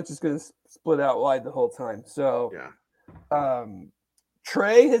 Yeah, he's not just going to split out wide the whole time. So yeah,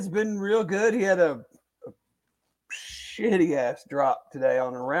 Trey has been real good. He had a shitty ass drop today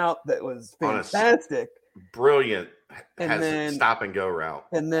on a route that was fantastic, brilliant, and then stop and go route.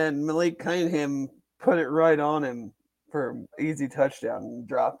 And then Malik Cunningham put it right on him for an easy touchdown and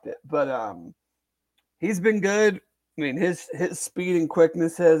dropped it. But he's been good. I mean, his speed and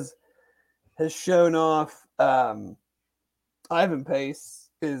quickness has shown off. Ivan Pace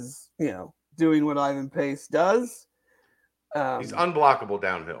is, doing what Ivan Pace does. He's unblockable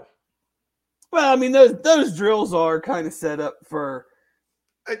downhill. Well, I mean, those drills are kind of set up for.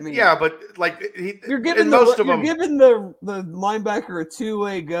 Yeah, but like you're giving the linebacker a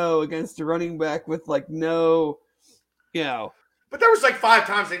two-way go against a running back with like no, But there was like 5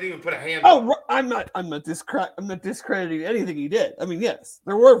 times they didn't even put a hand. Oh, I'm not discrediting anything he did. I mean, yes,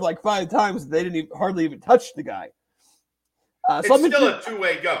 there were like 5 times they didn't hardly even touch the guy. It's still a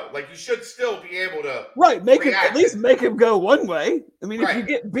two-way go. Like you should still be able to at least make him go one way. I mean, if you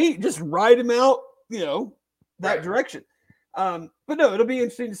get beat, just ride him out. That direction. But no, it'll be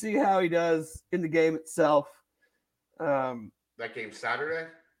interesting to see how he does in the game itself. That game Saturday.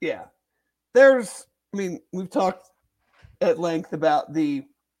 Yeah, we've talked at length about the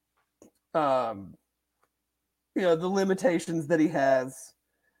the limitations that he has,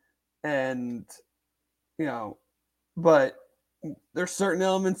 and but there's certain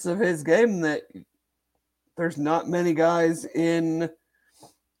elements of his game that there's not many guys in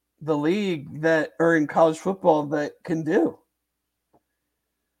the league that are in college football that can do.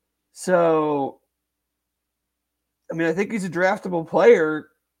 So, I mean, I think he's a draftable player.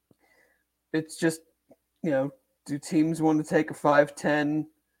 It's just, do teams want to take a 5'10"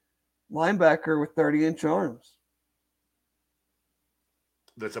 linebacker with 30-inch arms?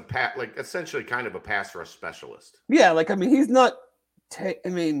 That's essentially kind of a pass rush specialist. Yeah, he's not.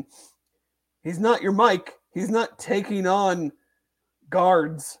 He's not your Mike. He's not taking on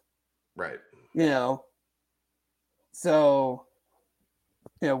guards, right? So,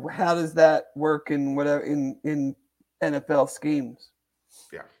 how does that work in whatever in NFL schemes?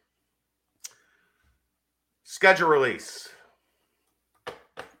 Yeah. Schedule release.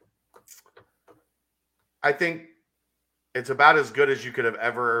 I think it's about as good as you could have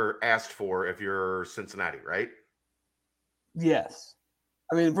ever asked for if you're Cincinnati, right? Yes.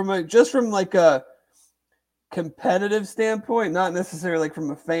 I mean, from a competitive standpoint, not necessarily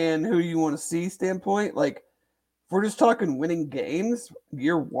from a fan who you want to see standpoint. Like, if we're just talking winning games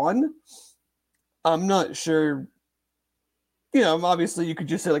year one, I'm not sure. Obviously you could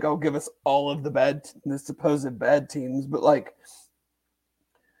just say give us all of the supposed bad teams, but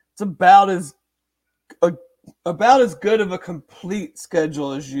it's about as good of a complete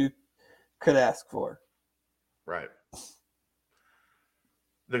schedule as you could ask for. Right.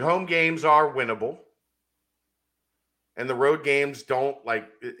 The home games are winnable, and the road games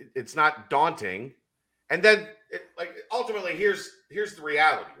it's not daunting. And then ultimately here's the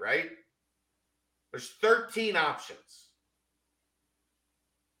reality, right? There's 13 options.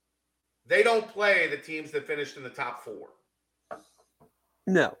 They don't play the teams that finished in the top 4.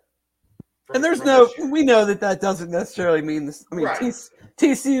 No. And we know that doesn't necessarily mean this. I mean,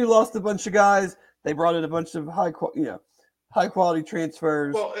 TCU lost a bunch of guys. They brought in a bunch of high quality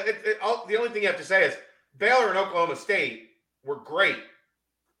transfers. Well, the only thing you have to say is Baylor and Oklahoma State were great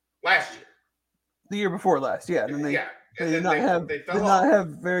last year. The year before last, yeah. And then they did not have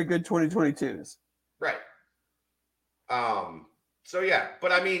very good 2022s. Right. So yeah,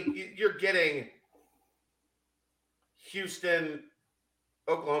 but I mean, you're getting Houston,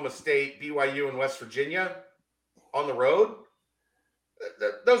 Oklahoma State, BYU, and West Virginia on the road.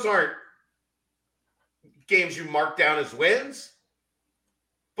 Those aren't games you mark down as wins.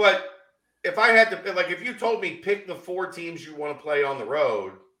 But if I had to, like, if you told me pick the 4 teams you want to play on the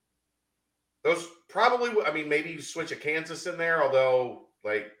road, those probably, I mean, maybe you switch a Kansas in there, although,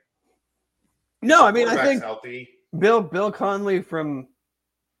 like, no, I mean, I think healthy. Bill Conley from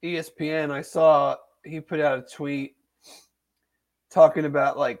ESPN, I saw he put out a tweet talking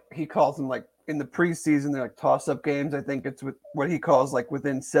about, like, he calls them, like, in the preseason, they're like toss-up games. I think it's with what he calls, like,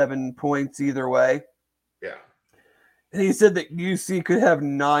 within 7 points either way. Yeah. And he said that UC could have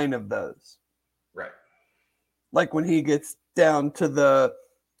 9 of those. Right. Like when he gets down to the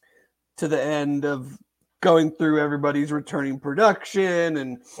end of going through everybody's returning production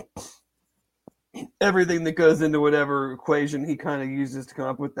and everything that goes into whatever equation he kind of uses to come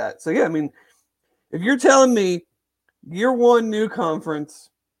up with that. So, yeah, I mean, if you're telling me year 1 new conference,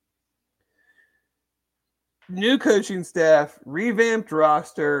 new coaching staff, revamped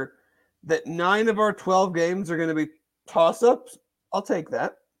roster, that 9 of our 12 games are going to be toss-ups, I'll take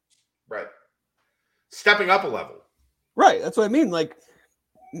that. Right. Stepping up a level. Right. That's what I mean. Like,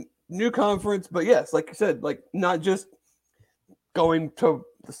 new conference, but yes, like you said, like not just going to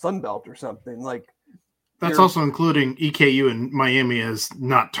the Sun Belt or something. Like that's also including EKU and Miami as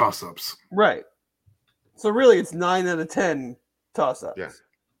not toss-ups. Right. So really it's 9 out of 10 toss-ups. Yeah.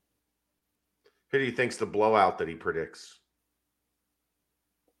 Who do you think's the blowout that he predicts?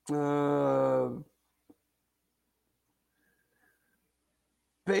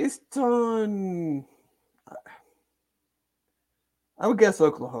 Based on, I would guess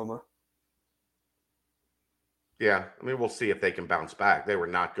Oklahoma. Yeah, I mean, we'll see if they can bounce back. They were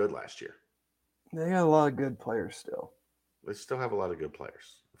not good last year. They got a lot of good players still. They still have a lot of good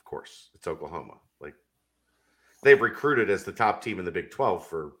players. Of course, it's Oklahoma. Like, they've recruited as the top team in the Big 12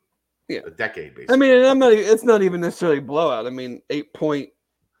 for a decade, basically. I mean, it's not even necessarily blowout. I mean, 8-point.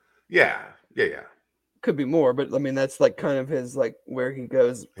 Yeah. Could be more, but I mean, that's like kind of his, like, where he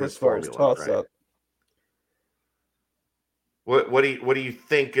goes as far as toss up. What do you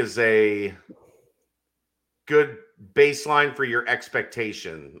think is a good baseline for your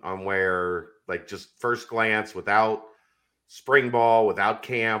expectation on where, like, just first glance, without spring ball, without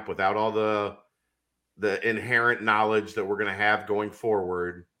camp, without all the inherent knowledge that we're going to have going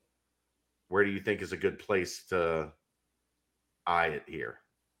forward, where do you think is a good place to eye it here?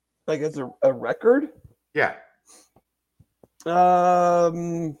 Like, as a record? Yeah.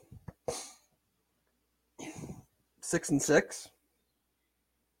 6-6.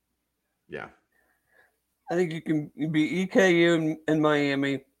 Yeah. I think you can be EKU and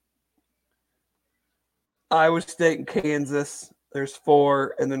Miami, Iowa State and Kansas. There's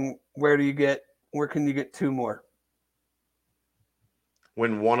 4, and then where can you get 2 more?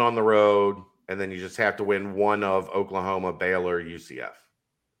 Win 1 on the road, and then you just have to win 1 of Oklahoma, Baylor, UCF.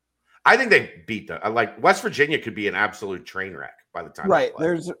 I think they beat them. Like, West Virginia could be an absolute train wreck by the time. Right.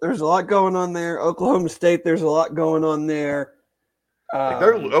 There's a lot going on there. Oklahoma State, there's a lot going on there.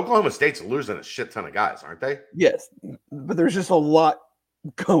 Oklahoma State's losing a shit ton of guys, aren't they? Yes, but there's just a lot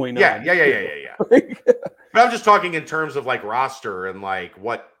going on. Yeah. But I'm just talking in terms of, like, roster and, like,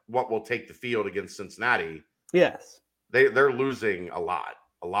 what will take the field against Cincinnati. Yes. They're losing a lot.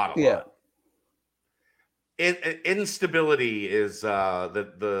 Yeah. Instability is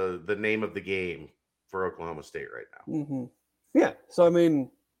the name of the game for Oklahoma State right now. Mm-hmm. Yeah. So, I mean,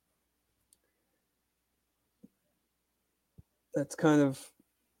 that's kind of,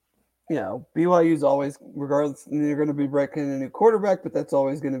 BYU's always, regardless, they're going to be breaking a new quarterback, but that's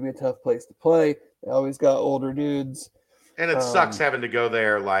always going to be a tough place to play. They always got older dudes. And it sucks having to go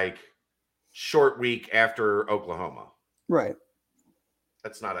there, like, short week after Oklahoma. Right.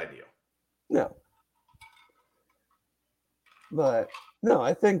 That's not ideal. No. But, no,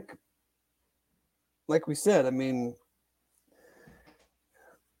 I think, like we said, I mean,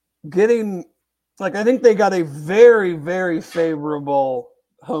 I think they got a very, very favorable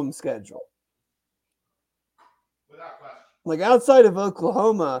home schedule. Without question. Like, outside of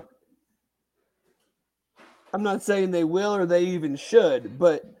Oklahoma, I'm not saying they will or they even should,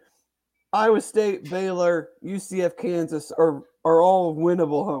 but Iowa State, Baylor, UCF, Kansas are all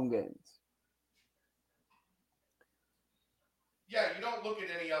winnable home games. Yeah, you don't look at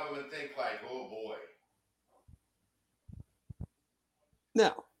any of them and think, like, oh boy.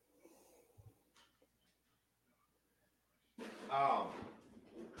 No.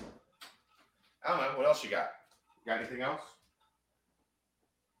 I don't know. What else you got? Got anything else?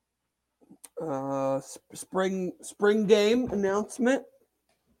 Spring game announcement.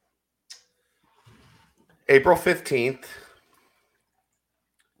 April 15th.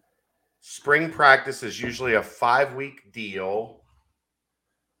 Spring practice is usually a 5-week deal.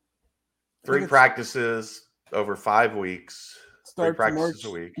 3 practices over 5 weeks. 3 practices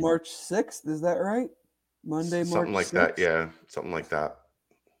a week. March 6th, is that right? Monday, something March like 6th? that, yeah. Something like that.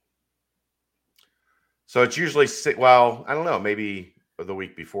 So it's usually, well, I don't know, maybe the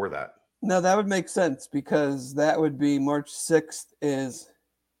week before that. No, that would make sense because that would be March 6th is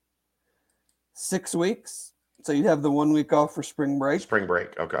 6 weeks. So you'd have the 1 week off for spring break. Spring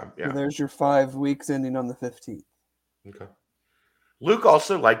break, okay, yeah. So there's your 5 weeks ending on the 15th. Okay. Luke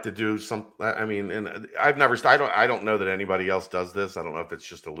also liked to do some. I mean, and I don't know that anybody else does this. I don't know if it's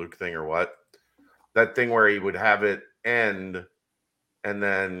just a Luke thing or what. That thing where he would have it end, and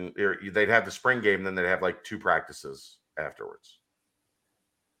then they'd have the spring game, then they'd have like 2 practices afterwards.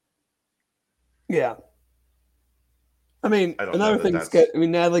 Yeah. I mean, another thing,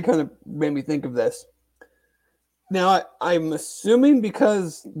 Natalie kind of made me think of this. Now, I'm assuming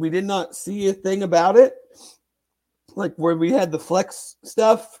because we did not see a thing about it, like where we had the flex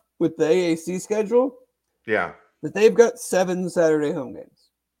stuff with the AAC schedule. Yeah. That they've got 7 Saturday home games.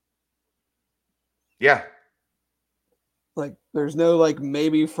 Yeah. Like there's no like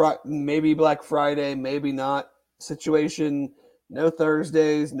maybe Black Friday, maybe not situation. No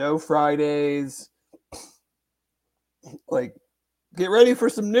Thursdays, no Fridays. Like, get ready for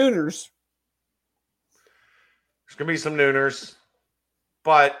some nooners. There's going to be some nooners.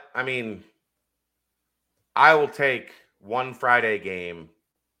 But, I mean, I will take 1 Friday game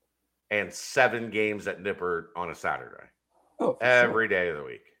and 7 games at Nippert on a Saturday. Oh, every day of the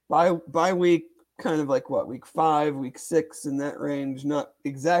week. By week, kind of like what, week 5, week 6 in that range. Not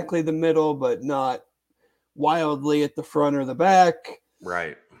exactly the middle, but not wildly at the front or the back.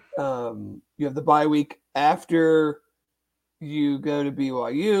 Right. You have the bye week after you go to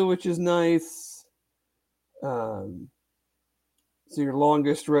BYU, which is nice. So your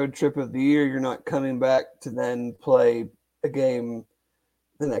longest road trip of the year, you're not coming back to then play a game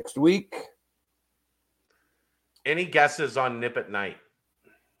the next week. Any guesses on Nip at night?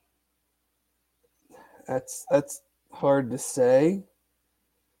 That's hard to say.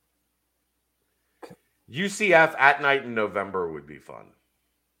 UCF at night in November would be fun.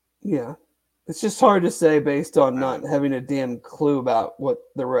 Yeah. It's just hard to say based on not having a damn clue about what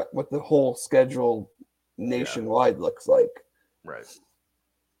the whole schedule nationwide looks like. Right.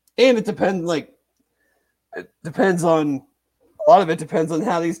 And it depends on a lot of it depends on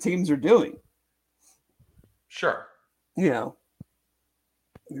how these teams are doing. Sure. You know,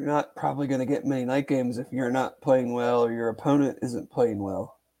 you're not probably going to get many night games if you're not playing well or your opponent isn't playing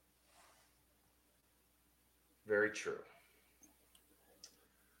well. Very true.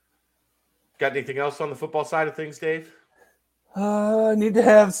 Got anything else on the football side of things, Dave? I need to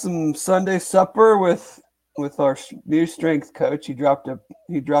have some Sunday supper with our new strength coach. He dropped a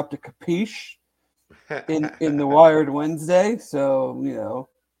capiche in the Wired Wednesday, so you know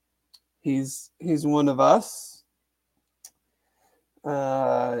he's one of us.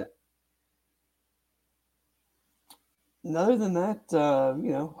 Other than that,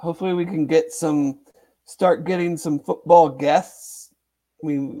 you know, hopefully we can start getting some football guests.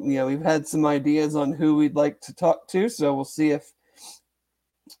 We've had some ideas on who we'd like to talk to, so we'll see if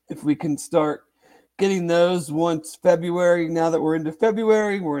we can start getting those once February. Now that we're into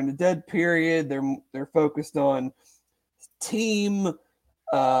February, we're in a dead period. They're focused on team.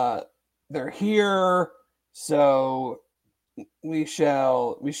 They're here, so we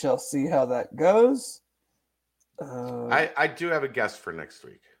shall see how that goes. I do have a guest for next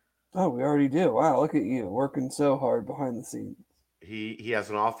week. Oh, we already do. Wow, look at you working so hard behind the scenes. He has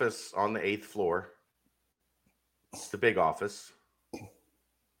an office on the 8th floor. It's the big office.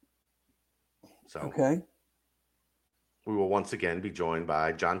 So okay. We will once again be joined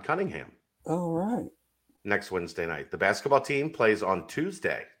by John Cunningham. All right. Next Wednesday night. The basketball team plays on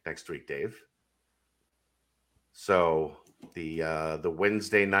Tuesday next week, Dave. So the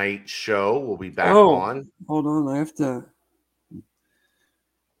Wednesday night show will be back on. Hold on,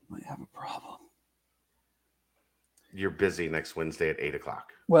 might have a problem. You're busy next Wednesday at 8:00.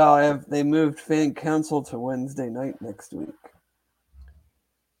 Well, they moved fan council to Wednesday night next week.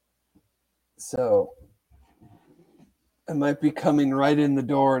 So I might be coming right in the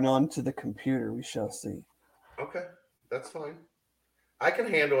door and onto the computer. We shall see. Okay, that's fine. I can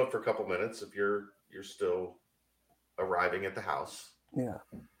handle it for a couple minutes if you're still arriving at the house. Yeah,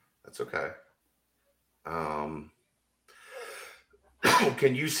 that's okay.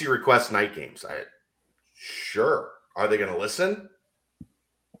 Can UC request night games? Sure. Are they going to listen?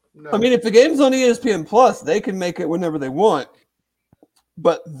 No. I mean, if the game's on ESPN Plus, they can make it whenever they want,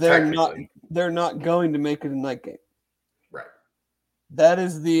 but they're not going to make it a night game. Right. That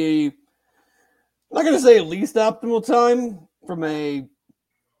is I'm not going to say least optimal time from a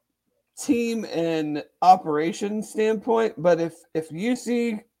team and operation standpoint, but if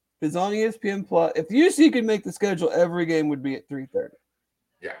UC is on ESPN Plus, if UC could make the schedule, every game would be at 3:30.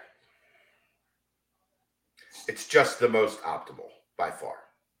 Yeah. It's just the most optimal by far.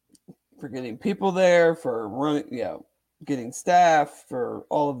 For getting people there, for running, getting staff, for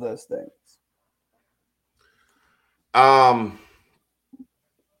all of those things.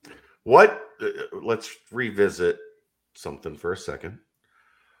 Let's revisit something for a second.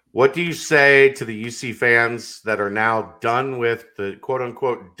 What do you say to the UC fans that are now done with the quote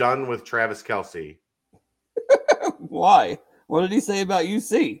unquote done with Travis Kelce? Why? What did he say about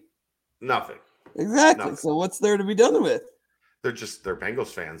UC? Nothing. Exactly. Nothing. So what's there to be done with? They're Bengals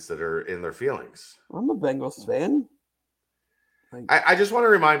fans that are in their feelings. I'm a Bengals fan. I just want to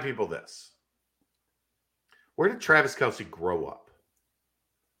remind people this. Where did Travis Kelce grow up?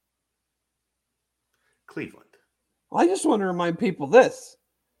 Cleveland. I just want to remind people this.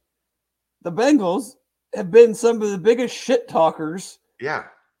 The Bengals have been some of the biggest shit talkers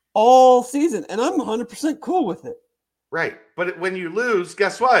all season, and I'm 100% cool with it. Right. But when you lose,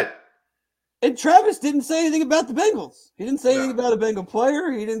 guess what? And Travis didn't say anything about the Bengals. He didn't say anything about a Bengal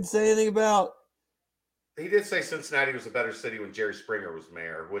player. He didn't say anything about... He did say Cincinnati was a better city when Jerry Springer was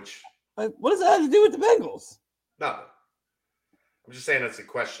mayor, which... What does that have to do with the Bengals? Nothing. I'm just saying it's a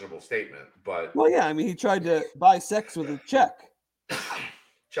questionable statement, but... Well, yeah, I mean, he tried to buy sex with a check.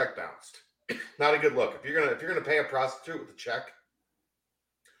 Check bounced. Not a good look. If you're gonna pay a prostitute with a check,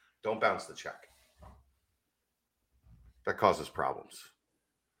 don't bounce the check. That causes problems.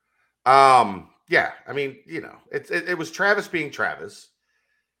 Yeah, I mean, it was Travis being Travis.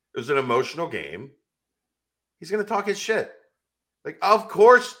 It was an emotional game. He's going to talk his shit. Like, of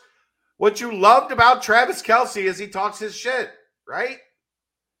course, what you loved about Travis Kelce is he talks his shit, right?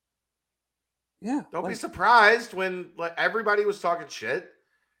 Yeah. Don't be surprised when everybody was talking shit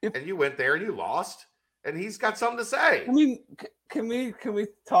and you went there and you lost and he's got something to say. I mean, can we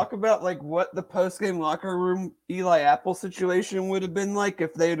talk about what the post-game locker room Eli Apple situation would have been like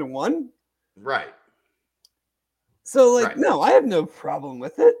if they had won? Right. So no, I have no problem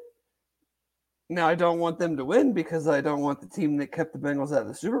with it. Now, I don't want them to win because I don't want the team that kept the Bengals out of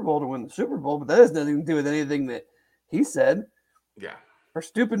the Super Bowl to win the Super Bowl, but that has nothing to do with anything that he said. Yeah. Our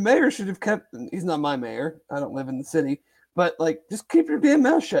stupid mayor should have kept, he's not my mayor. I don't live in the city, but just keep your damn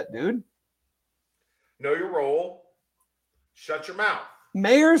mouth shut, dude. Know your role. Shut your mouth.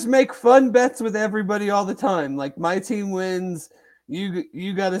 Mayors make fun bets with everybody all the time. Like, my team wins,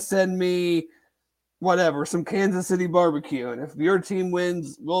 you got to send me whatever, some Kansas City barbecue. And if your team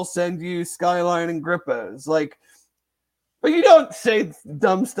wins, we'll send you Skyline and Grippos. But you don't say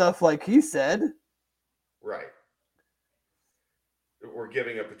dumb stuff like he said. Right. We're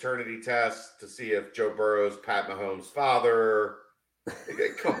giving a paternity test to see if Joe Burrow's Pat Mahomes' father.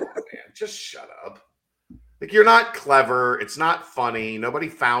 Come on, man. Just shut up. You're not clever. It's not funny. Nobody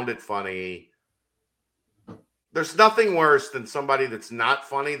found it funny. There's nothing worse than somebody that's not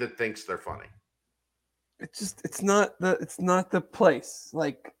funny that thinks they're funny. It's not the place.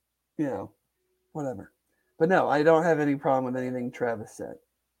 Whatever. But no, I don't have any problem with anything Travis said.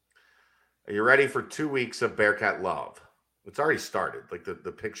 Are you ready for 2 weeks of Bearcat love? It's already started.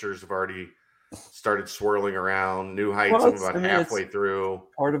 The pictures have already started swirling around. New Heights, I'm about halfway through.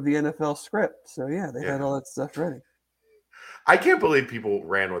 Part of the NFL script. So, yeah, they had all that stuff ready. I can't believe people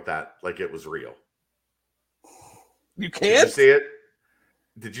ran with that like it was real. You can't? Did you see it?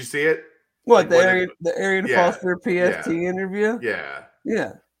 Did you see it? What, the Arian Foster PFT interview? Yeah.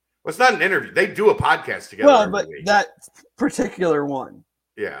 Yeah. Well, it's not an interview. They do a podcast together. Well, but that particular one.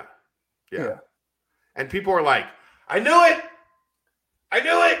 Yeah. And people are like, I knew it.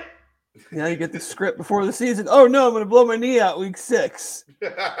 Now you get the script before the season. Oh, no, I'm going to blow my knee out week 6.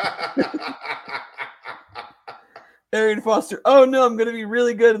 Arian Foster. Oh, no, I'm going to be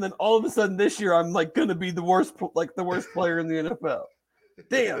really good. And then all of a sudden this year, I'm going to be the worst player in the NFL.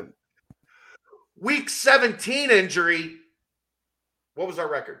 Damn. Week 17 injury. What was our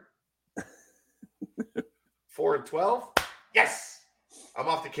record? 4-12? Yes. I'm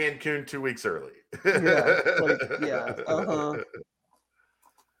off to Cancun 2 weeks early.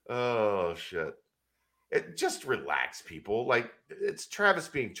 Oh, shit. Just relax, people. It's Travis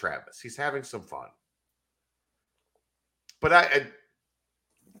being Travis. He's having some fun. But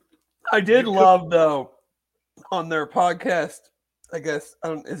I did love, though, on their podcast, I guess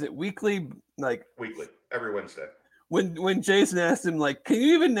is it weekly? Like weekly, every Wednesday. When Jason asked him, like, can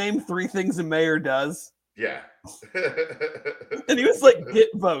you even name 3 things a mayor does? Yeah. And he was like, get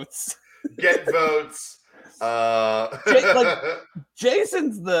votes. Get votes.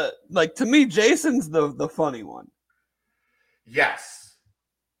 Jason's to me, Jason's the funny one. Yes.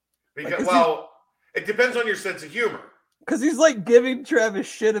 Because it depends on your sense of humor. Because he's like giving Travis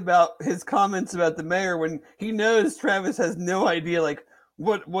shit about his comments about the mayor when he knows Travis has no idea like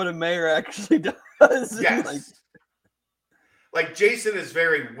what a mayor actually does. Yes. Like Jason is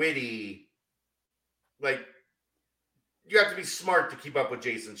very witty. Like you have to be smart to keep up with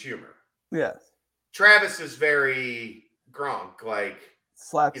Jason's humor. Yes. Travis is very Gronk, like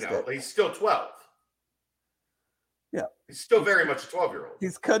slapstick. He's still 12. Yeah. He's still very much a 12-year-old.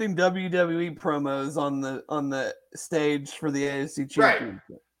 He's cutting WWE promos on the stage for the AFC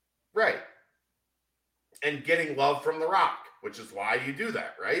Championship. Right. And getting love from The Rock, which is why you do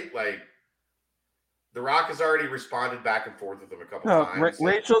that, right? Like The Rock has already responded back and forth with him a couple times.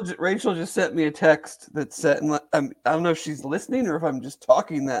 Rachel just sent me a text that said, I don't know if she's listening or if I'm just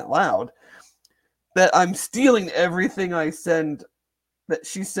talking that loud, that I'm stealing everything that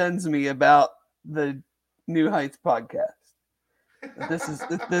she sends me about the New Heights podcast.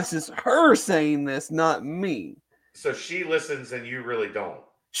 This is her saying this, not me. So she listens and you really don't.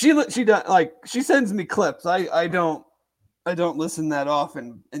 She does, like, she sends me clips. I don't listen that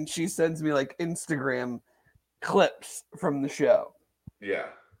often, and she sends me like Instagram clips from the show. Yeah.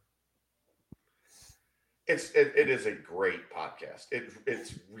 It is a great podcast.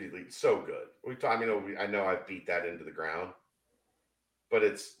 It's really so good. I know I beat that into the ground, but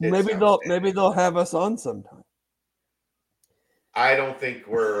it's maybe they'll have us on sometime. I don't think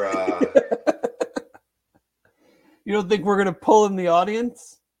we're. You don't think we're gonna pull in the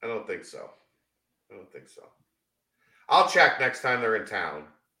audience? I don't think so. I'll check next time they're in town.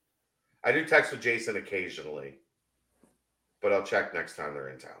 I do text with Jason occasionally, but I'll check next time they're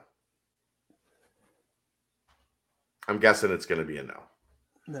in town. I'm guessing it's going to be a no.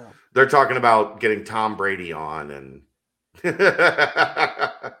 No. They're talking about getting Tom Brady on, and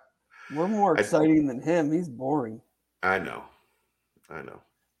we're more exciting than him. He's boring. I know.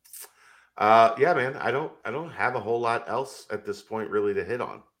 Yeah, man. I don't have a whole lot else at this point really to hit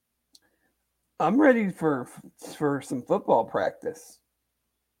on. I'm ready for some football practice.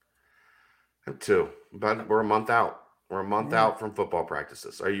 I'm too, but we're a month out. We're a month out from football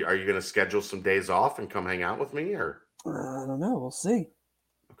practices. Are you going to schedule some days off and come hang out with me, or? I don't know. We'll see.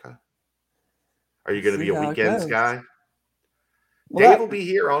 Okay. Are you going to be a weekends guy? Well, Dave will be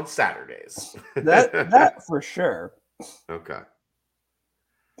here on Saturdays. that for sure. Okay.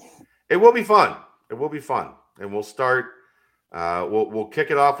 It will be fun. And we'll start. We'll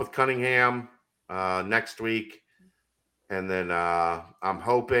kick it off with Cunningham next week, and then I'm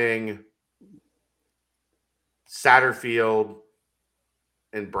hoping Satterfield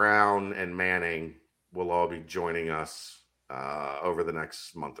and Brown and Manning will all be joining us over the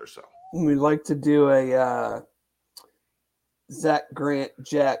next month or so. We'd like to do a Zach Grant,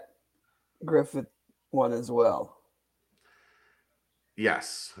 Jack Griffith one as well.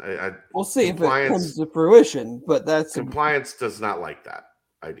 Yes. We'll see if it comes to fruition, but that's compliance does not like that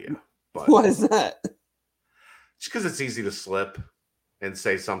idea. But why is that? Just because it's easy to slip and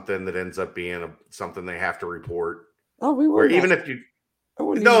say something that ends up being something they have to report. Oh, we were. Even if you. I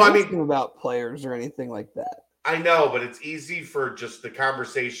mean about players or anything like that. I know, but it's easy for just the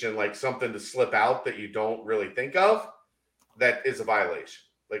conversation, like something to slip out that you don't really think of. That is a violation.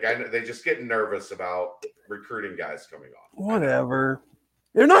 Like they just get nervous about recruiting guys coming on. Whatever.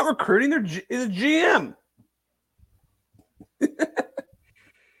 They're not recruiting. They're a GM.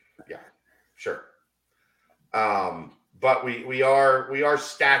 Yeah, sure. But we are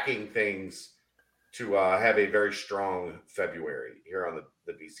stacking things to have a very strong February here on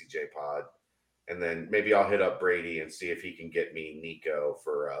the BCJ pod. And then maybe I'll hit up Brady and see if he can get me Nico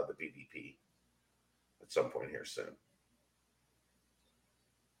for the BBP at some point here soon.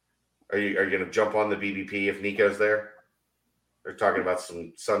 Are you going to jump on the BBP if Nico's there? They're talking about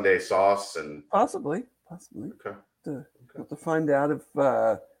some Sunday sauce and possibly. Okay. Have to find out if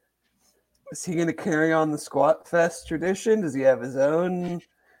is he going to carry on the Squat Fest tradition? Does he have his own?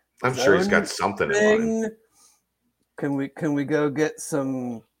 I'm sure he's got something in mind. Can we go get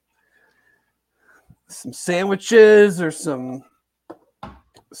some sandwiches or some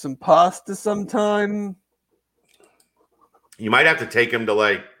pasta sometime? You might have to take him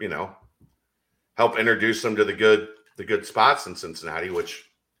to help introduce him to the good spots in Cincinnati, which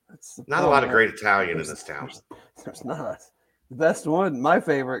not a lot of great Italian in this town. There's not. The best one, my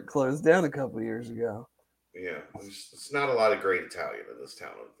favorite, closed down a couple of years ago. Yeah, it's not a lot of great Italian in this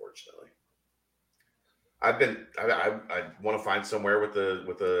town, unfortunately. I want to find somewhere with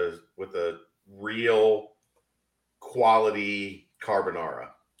a real quality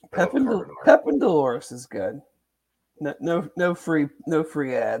carbonara. Pep and Dolores is good. No free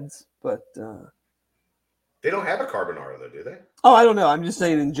ads, but they don't have a carbonara though, do they? Oh, I don't know. I'm just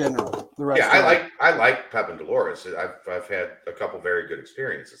saying in general. The restaurant. I like Pep and Dolores. I've had a couple very good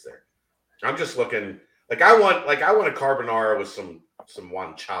experiences there. I'm just looking I want a carbonara with some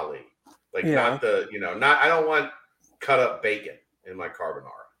guanciale. Not I don't want cut up bacon in my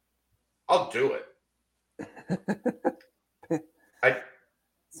carbonara. I'll do it. I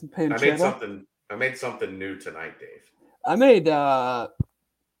made something new tonight, Dave. I made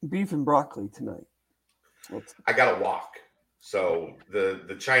beef and broccoli tonight. I got to walk. So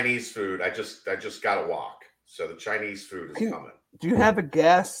the Chinese food, I just got to walk. So the Chinese food is coming. Do you have a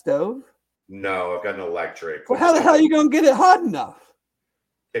gas stove? No, I've got an electric. Well, how the hell are you going to get it hot enough?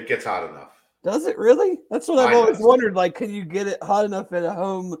 It gets hot enough. Does it really? That's what I've always wondered. Can you get it hot enough at a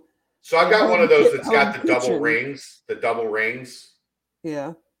home? So I've got one of those that's got the double rings. The double rings.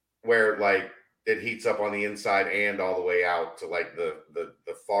 Yeah. Where it heats up on the inside and all the way out to the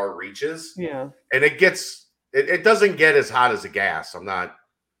far reaches. Yeah. And it doesn't get as hot as a gas. I'm not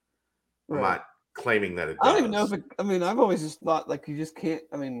claiming that it does. I don't even know if I've always just thought you just can't.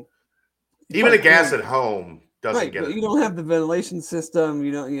 Even a gas at home doesn't get it. You don't have the ventilation system.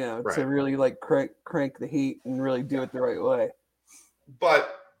 You don't, to really crank the heat and really do it the right way.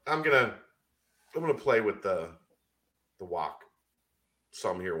 But I'm gonna play with the wok. So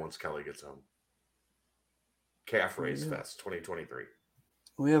I'm here once Kelly gets home. Calf Race Fest 2023.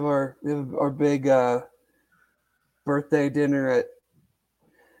 We have our big birthday dinner at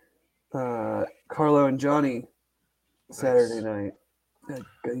Carlo and Johnny Saturday night.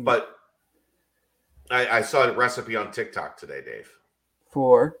 But I saw a recipe on TikTok today, Dave.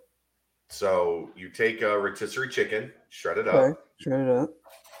 So you take a rotisserie chicken, shred it up.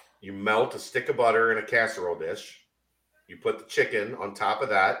 You melt a stick of butter in a casserole dish. You put the chicken on top of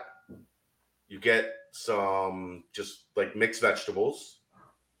that. You get some just mixed vegetables,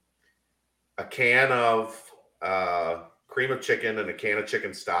 a can of cream of chicken, and a can of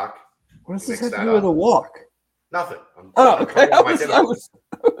chicken stock. What does this have to do with a walk? Nothing. Okay. I'm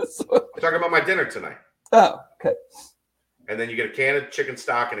talking about my dinner tonight. Oh, okay. And then you get a can of chicken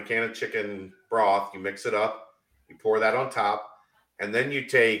stock and a can of chicken broth. You mix it up. You pour that on top. And then you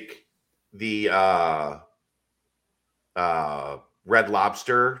take the Red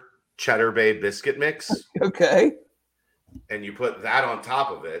Lobster Cheddar Bay biscuit mix. Okay. And you put that on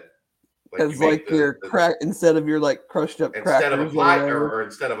top of it. As your crack instead of your crushed up instead of a pie or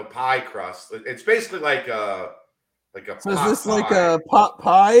instead of a pie crust. It's basically like a So is this pie. Like a pot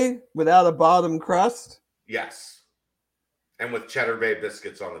pie without a bottom crust? Yes. And with Cheddar Bay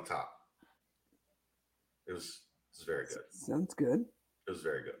biscuits on the top. It was very good. Sounds good. It was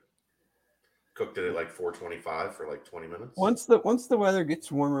very good. Cooked it at 425 for 20 minutes. Once the weather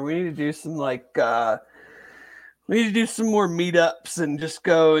gets warmer, we need to do some more meetups and just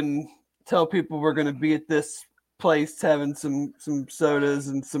go and tell people we're going to be at this place having some sodas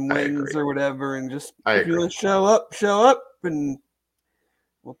and some wings or whatever, and just if you want to show up, and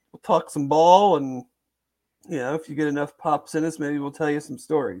we'll talk some ball, and if you get enough pops in us, maybe we'll tell you some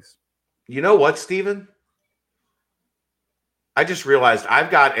stories. You know what, Steven? I just realized I've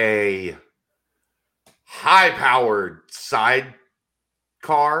got a high-powered side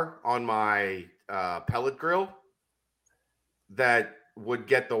car on my pellet grill that would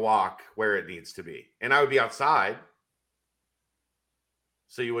get the wok where it needs to be. And I would be outside,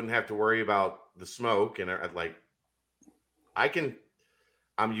 so you wouldn't have to worry about the smoke. And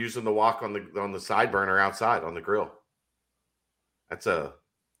I'm using the wok on the side burner outside on the grill.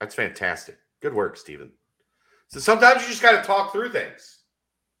 That's fantastic. Good work, Steven. So sometimes you just got to talk through things.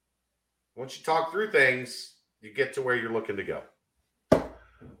 Once you talk through things, you get to where you're looking to go.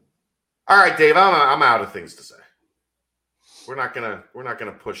 All right, Dave, I'm out of things to say. We're not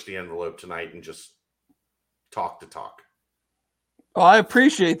gonna push the envelope tonight and just talk to talk. Oh, I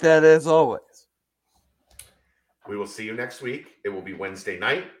appreciate that as always. We will see you next week. It will be Wednesday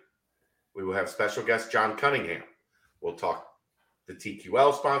night. We will have special guest John Cunningham. We'll talk the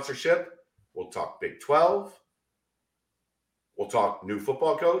TQL sponsorship. We'll talk Big 12. We'll talk new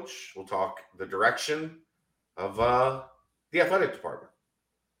football coach. We'll talk the direction of the athletic department.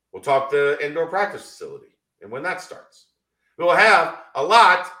 We'll talk the indoor practice facility and when that starts. We will have a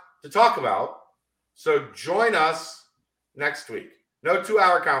lot to talk about. So join us next week. No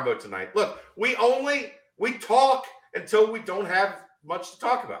 2-hour combo tonight. Look, we talk until we don't have much to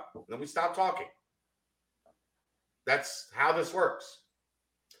talk about. Then we stop talking. That's how this works.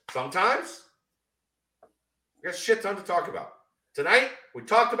 Sometimes we got shit ton to talk about. Tonight, we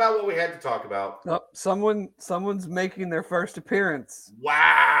talked about what we had to talk about. Oh, someone's making their first appearance.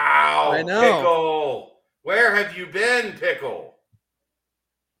 Wow. I know. Pickle. Where have you been, Pickle?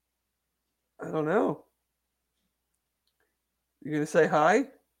 I don't know. You gonna say hi?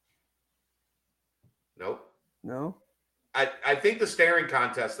 Nope. No. I think the staring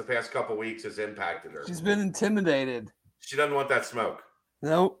contest the past couple weeks has impacted her. She's been intimidated. She doesn't want that smoke.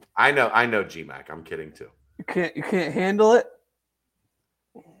 Nope. I know, GMAC. I'm kidding too. You can't handle it.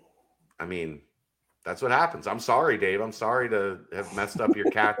 I mean, that's what happens. I'm sorry, Dave. I'm sorry to have messed up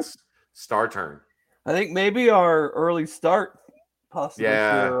your cat's star turn. I think maybe our early start possibly threw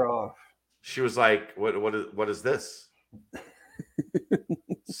her off. She was like, what is this?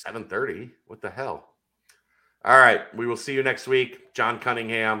 7:30. What the hell? All right. We will see you next week. John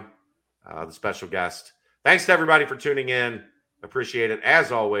Cunningham, the special guest. Thanks to everybody for tuning in. Appreciate it.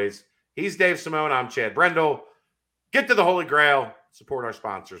 As always, he's Dave Simone. I'm Chad Brendel. Get to the Holy Grail. Support our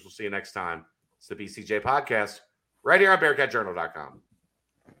sponsors. We'll see you next time. It's the BCJ Podcast right here on BearcatJournal.com.